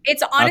whole. it.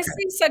 It's Okay.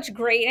 honestly such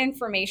great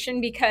information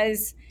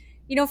because,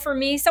 for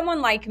me, someone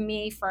like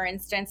me, for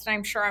instance, and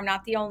I'm sure I'm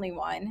not the only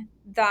one,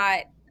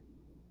 that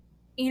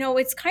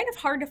it's kind of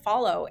hard to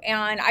follow.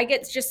 And I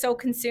get just so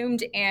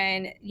consumed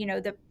in,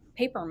 the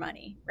paper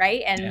money,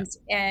 right? Yeah.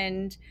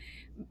 And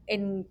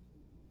in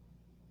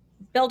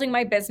building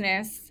my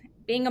business,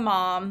 being a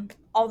mom,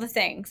 all the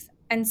things.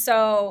 And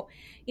so,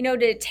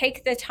 to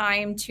take the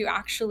time to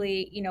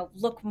actually,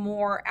 look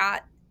more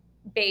at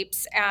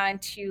Bapes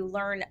and to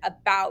learn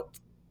about,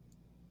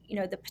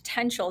 the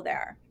potential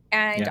there.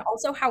 And Yeah.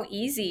 also how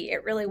easy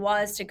it really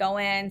was to go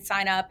in,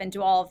 sign up, and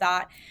do all of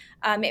that.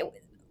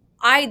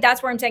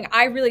 That's where I'm saying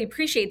I really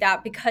appreciate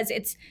that because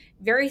it's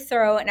very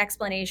thorough an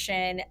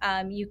explanation.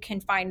 You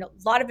can find a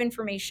lot of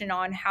information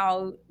on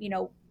how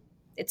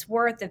it's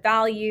worth the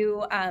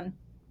value,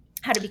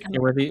 how to become Yeah,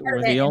 a part we're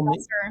of it, the only.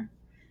 investor.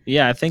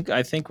 Yeah, I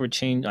think we're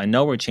changing. I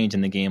know we're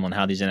changing the game on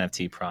how these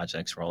NFT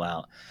projects roll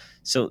out.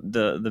 So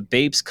the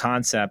Bapes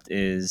concept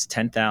is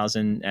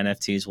 10,000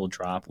 NFTs will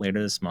drop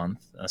later this month.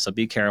 So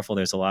be careful.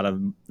 There's a lot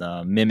of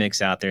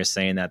mimics out there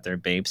saying that they're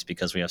Bapes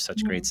because we have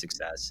such great Mhm.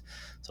 success.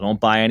 So don't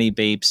buy any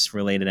Bapes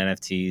related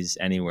NFTs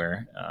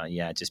anywhere.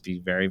 Just be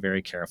very,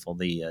 very careful.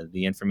 The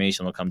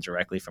information will come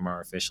directly from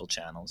our official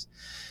channels.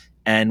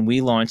 And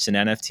we launched an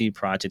NFT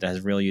project that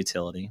has real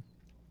utility.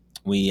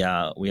 We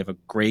have a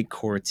great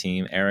core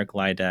team. Eric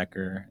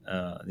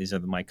Leidecker, these are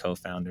my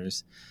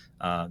co-founders.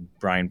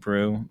 Brian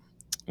Brew.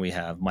 We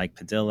have Mike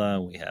Padilla.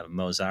 We have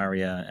Mo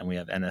Zaria, and we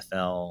have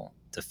NFL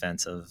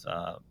defensive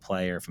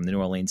player from the New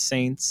Orleans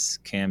Saints,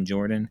 Cam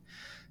Jordan.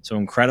 So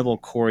incredible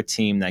core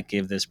team that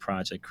give this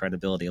project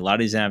credibility. A lot of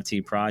these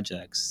NFT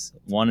projects,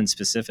 one and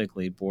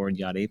specifically Bored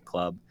Yacht Ape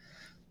Club,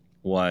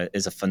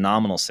 is a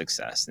phenomenal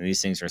success. And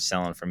these things are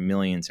selling for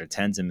millions or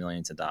tens of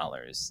millions of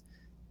dollars.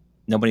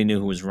 Nobody knew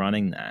who was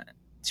running that.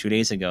 2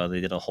 days ago, they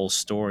did a whole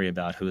story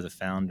about who the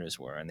founders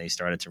were, and they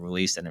started to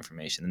release that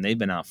information. And they've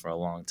been out for a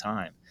long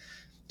time.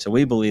 So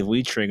we believe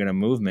we triggered a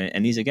movement.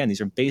 And these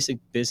are basic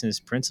business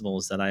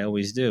principles that I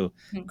always do.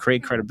 Mhm.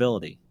 Create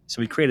credibility.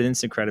 So we created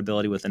instant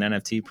credibility with an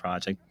NFT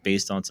project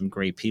based on some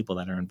great people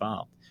that are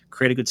involved.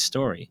 Create a good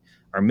story.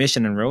 our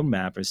mission and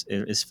roadmap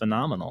is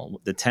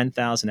phenomenal. The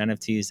 10,000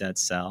 NFTs that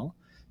sell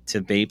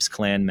to Bapes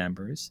Clan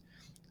members,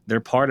 they're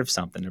part of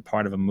something. They're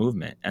part of a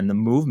movement, and the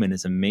movement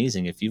is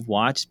amazing. If you've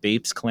watched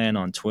Bapes Clan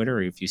on Twitter,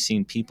 or if you've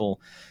seen people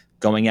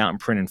going out and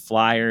printing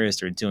flyers,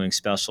 they're doing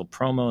special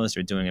promos,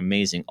 they're doing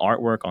amazing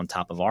artwork on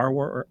top of our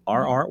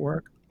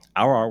artwork.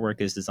 Our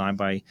artwork is designed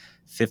by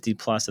 50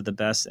 plus of the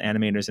best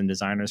animators and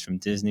designers from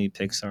Disney,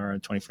 Pixar,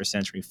 21st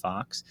Century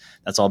Fox.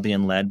 That's all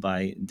being led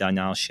by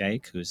Daniel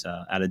Sheikh, who's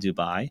out of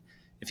Dubai.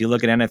 If you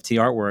look at NFT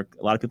artwork,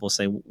 a lot of people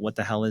say, what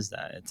the hell is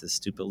that? It's a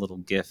stupid little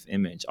GIF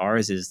image.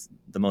 Ours is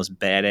the most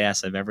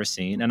badass I've ever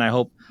seen. And I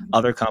hope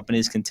other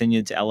companies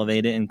continue to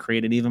elevate it and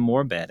create it even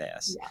more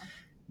badass. Yeah.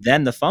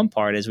 Then the fun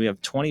part is we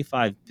have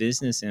 25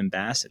 business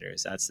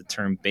ambassadors. That's the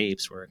term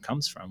Bapes, where it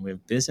comes from. We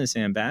have business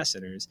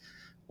ambassadors,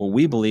 what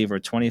we believe are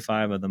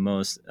 25 of the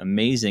most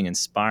amazing,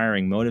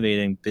 inspiring,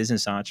 motivating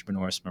business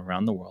entrepreneurs from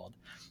around the world.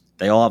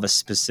 They all have a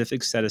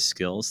specific set of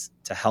skills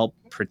to help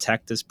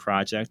protect this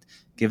project,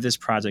 give this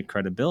project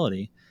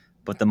credibility.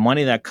 But the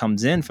money that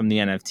comes in from the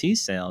NFT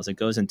sales, it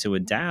goes into a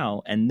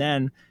DAO, and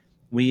then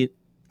we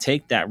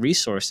take that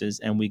resources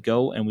and we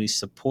go and we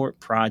support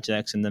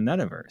projects in the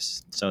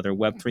metaverse. So they're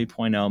Web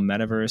 3.0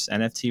 metaverse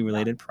NFT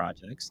related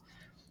projects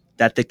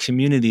that the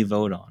community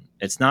vote on.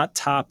 It's not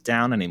top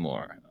down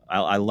anymore.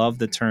 I love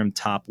the term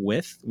top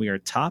with. We are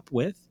top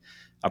with.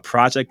 A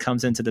project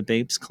comes into the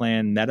Bapes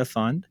Clan Meta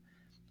Fund.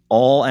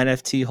 All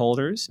NFT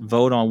holders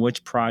vote on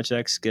which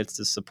projects gets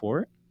the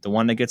support. The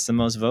one that gets the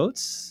most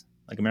votes,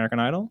 like American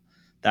Idol,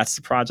 that's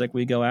the project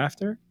we go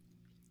after.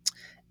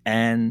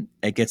 And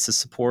it gets the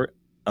support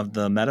of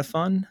the Meta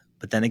Fund,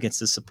 but then it gets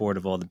the support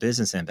of all the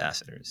business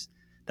ambassadors.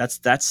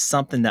 That's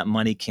something that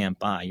money can't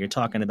buy. You're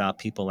talking about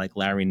people like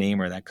Larry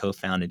Namer that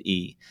co-founded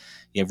E.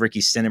 You have Ricky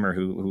Sinnemer,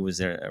 who was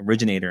the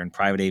originator in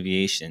private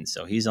aviation.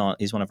 So he's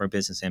one of our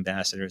business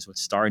ambassadors with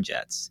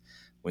Starjets.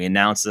 We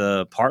announced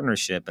a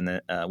partnership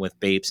with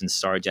Bapes and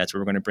Starjets.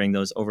 We're going to bring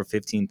those over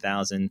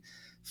 15,000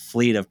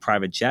 fleet of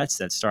private jets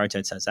that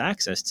Starjets has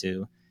access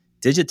to,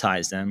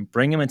 digitize them,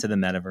 bring them into the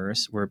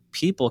metaverse where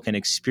people can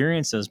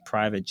experience those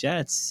private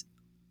jets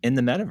in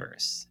the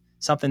metaverse.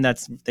 Something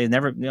that's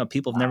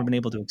people have never been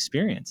able to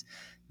experience.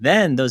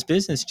 Then those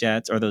business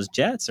jets or those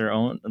jets are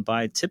owned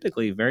by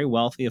typically very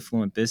wealthy,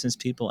 affluent business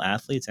people,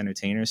 athletes,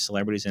 entertainers,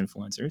 celebrities,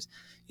 influencers.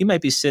 You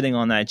might be sitting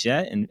on that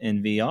jet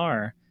in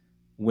VR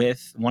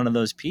with one of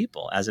those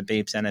people as a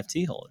Bapes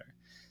NFT holder.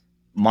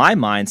 My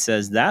mind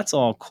says that's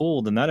all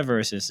cool. The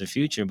metaverse is the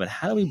future, but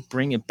how do we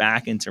bring it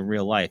back into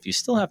real life? You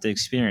still have to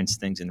experience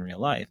things in real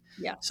life.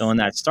 Yes. So in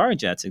that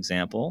Starjets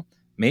example,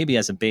 maybe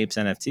as a Bapes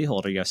NFT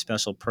holder, you have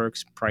special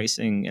perks,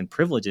 pricing, and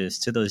privileges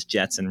to those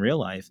jets in real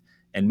life.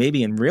 And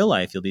maybe in real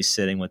life, you'll be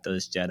sitting with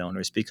those jet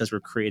owners because we're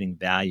creating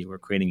value, we're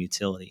creating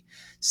utility.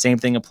 Same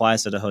thing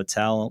applies to the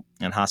hotel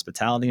and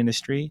hospitality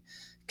industry.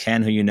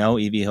 Ken, who you know,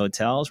 EV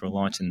Hotels, we're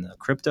launching the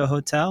crypto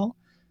hotel.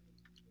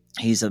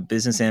 He's a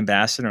business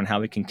ambassador on how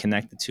we can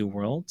connect the two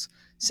worlds.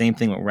 Same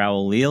thing with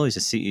Raul Leal. He's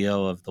the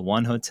CEO of the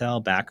One Hotel,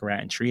 Baccarat,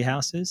 and Tree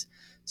Houses.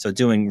 So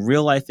doing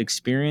real life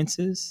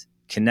experiences,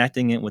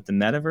 connecting it with the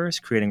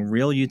metaverse, creating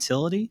real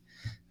utility.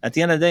 At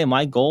the end of the day,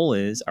 my goal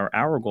is, or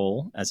our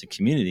goal as a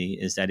community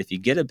is that if you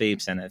get a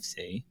Bapes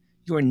NFT,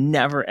 you are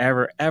never,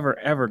 ever, ever,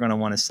 ever going to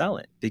want to sell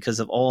it because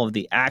of all of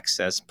the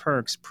access,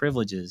 perks,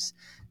 privileges,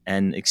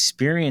 and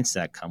experience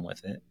that come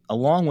with it,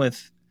 along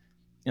with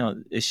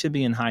it should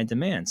be in high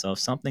demand. So if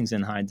something's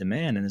in high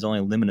demand and there's only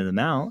a limited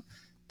amount,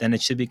 then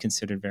it should be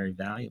considered very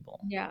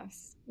valuable.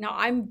 Yes. No,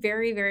 I'm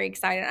very, very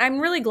excited. I'm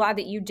really glad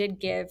that you did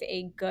give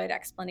a good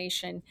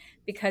explanation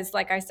because,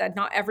 like I said,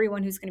 not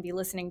everyone who's going to be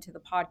listening to the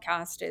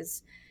podcast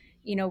is,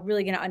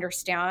 really going to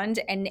understand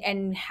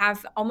and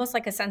have almost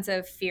like a sense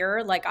of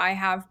fear like I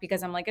have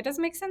because I'm like, it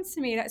doesn't make sense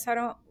to me. So I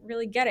don't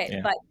really get it.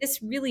 Yeah. But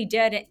this really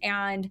did.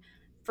 And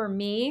for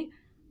me,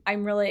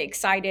 I'm really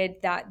excited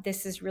that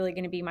this is really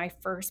going to be my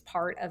first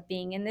part of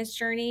being in this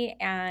journey.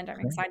 And I'm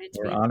excited to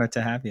We're be honored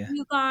to have you.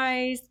 you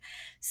guys.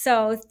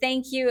 So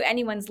thank you.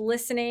 Anyone's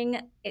listening,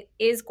 it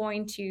is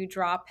going to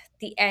drop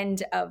the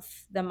end of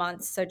the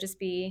month. So just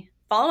be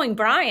following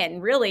Brian,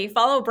 really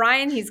follow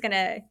Brian. He's going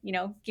to,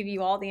 give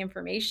you all the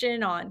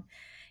information on,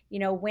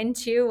 when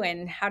to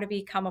and how to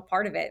become a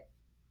part of it.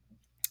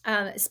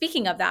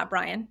 Speaking of that,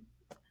 Brian,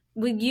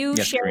 will you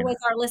Yes, share Karina. with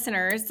our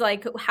listeners,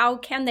 like, how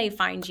can they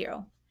find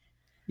you?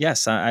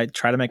 Yes, I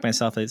try to make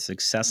myself as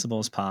accessible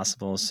as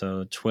possible.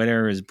 So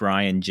Twitter is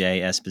Brian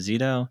J.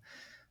 Esposito.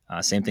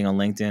 Same thing on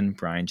LinkedIn,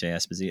 Brian J.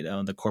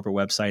 Esposito. The corporate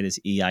website is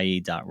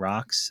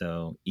eie.rocks,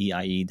 so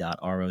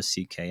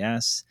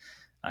eie.rocks.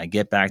 I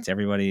get back to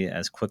everybody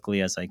as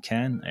quickly as I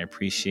can. I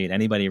appreciate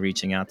anybody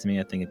reaching out to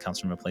me. I think it comes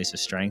from a place of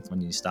strength when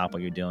you stop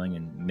what you're doing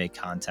and make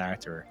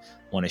contact or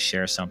want to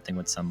share something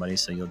with somebody.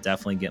 So you'll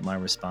definitely get my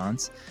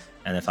response.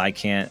 And if I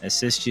can't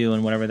assist you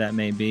in whatever that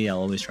may be, I'll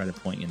always try to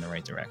point you in the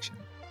right direction.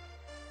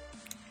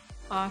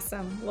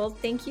 Awesome. Well,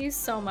 thank you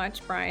so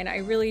much, Brian. I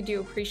really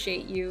do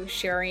appreciate you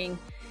sharing,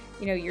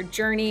 your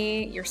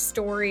journey, your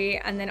story,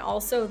 and then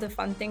also the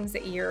fun things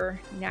that you're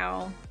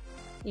now,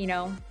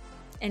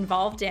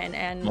 involved in.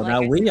 And Well, like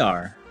now we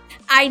are.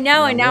 I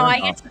know, and now we're I get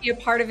involved. to be a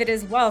part of it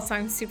as well. So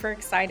I'm super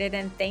excited,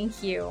 and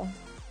thank you.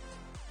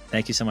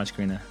 Thank you so much,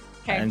 Karina.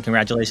 Okay. And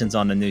congratulations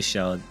on the new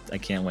show. I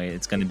can't wait.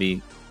 It's going to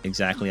be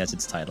exactly as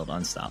it's titled,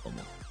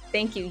 Unstoppable.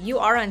 Thank you. You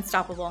are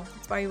unstoppable.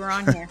 That's why you were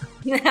on here.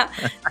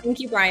 Thank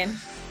you, Brian.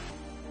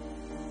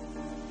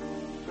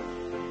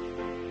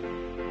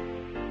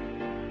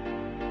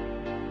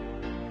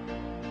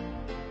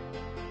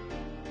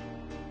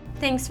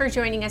 Thanks for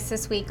joining us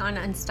this week on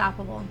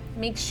Unstoppable.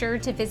 Make sure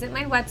to visit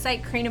my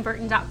website,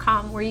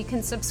 karinaburton.com, where you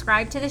can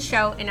subscribe to the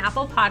show in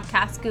Apple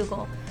Podcasts,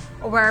 Google,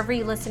 or wherever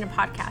you listen to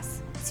podcasts,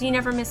 so you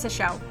never miss a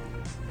show.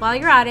 While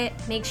you're at it,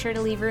 make sure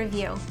to leave a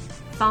review.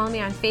 Follow me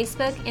on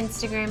Facebook,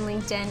 Instagram,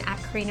 LinkedIn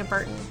at Karina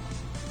Burton.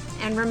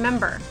 And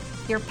remember,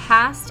 your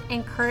past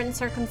and current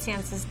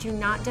circumstances do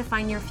not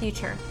define your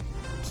future.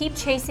 Keep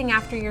chasing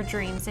after your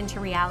dreams into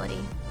reality.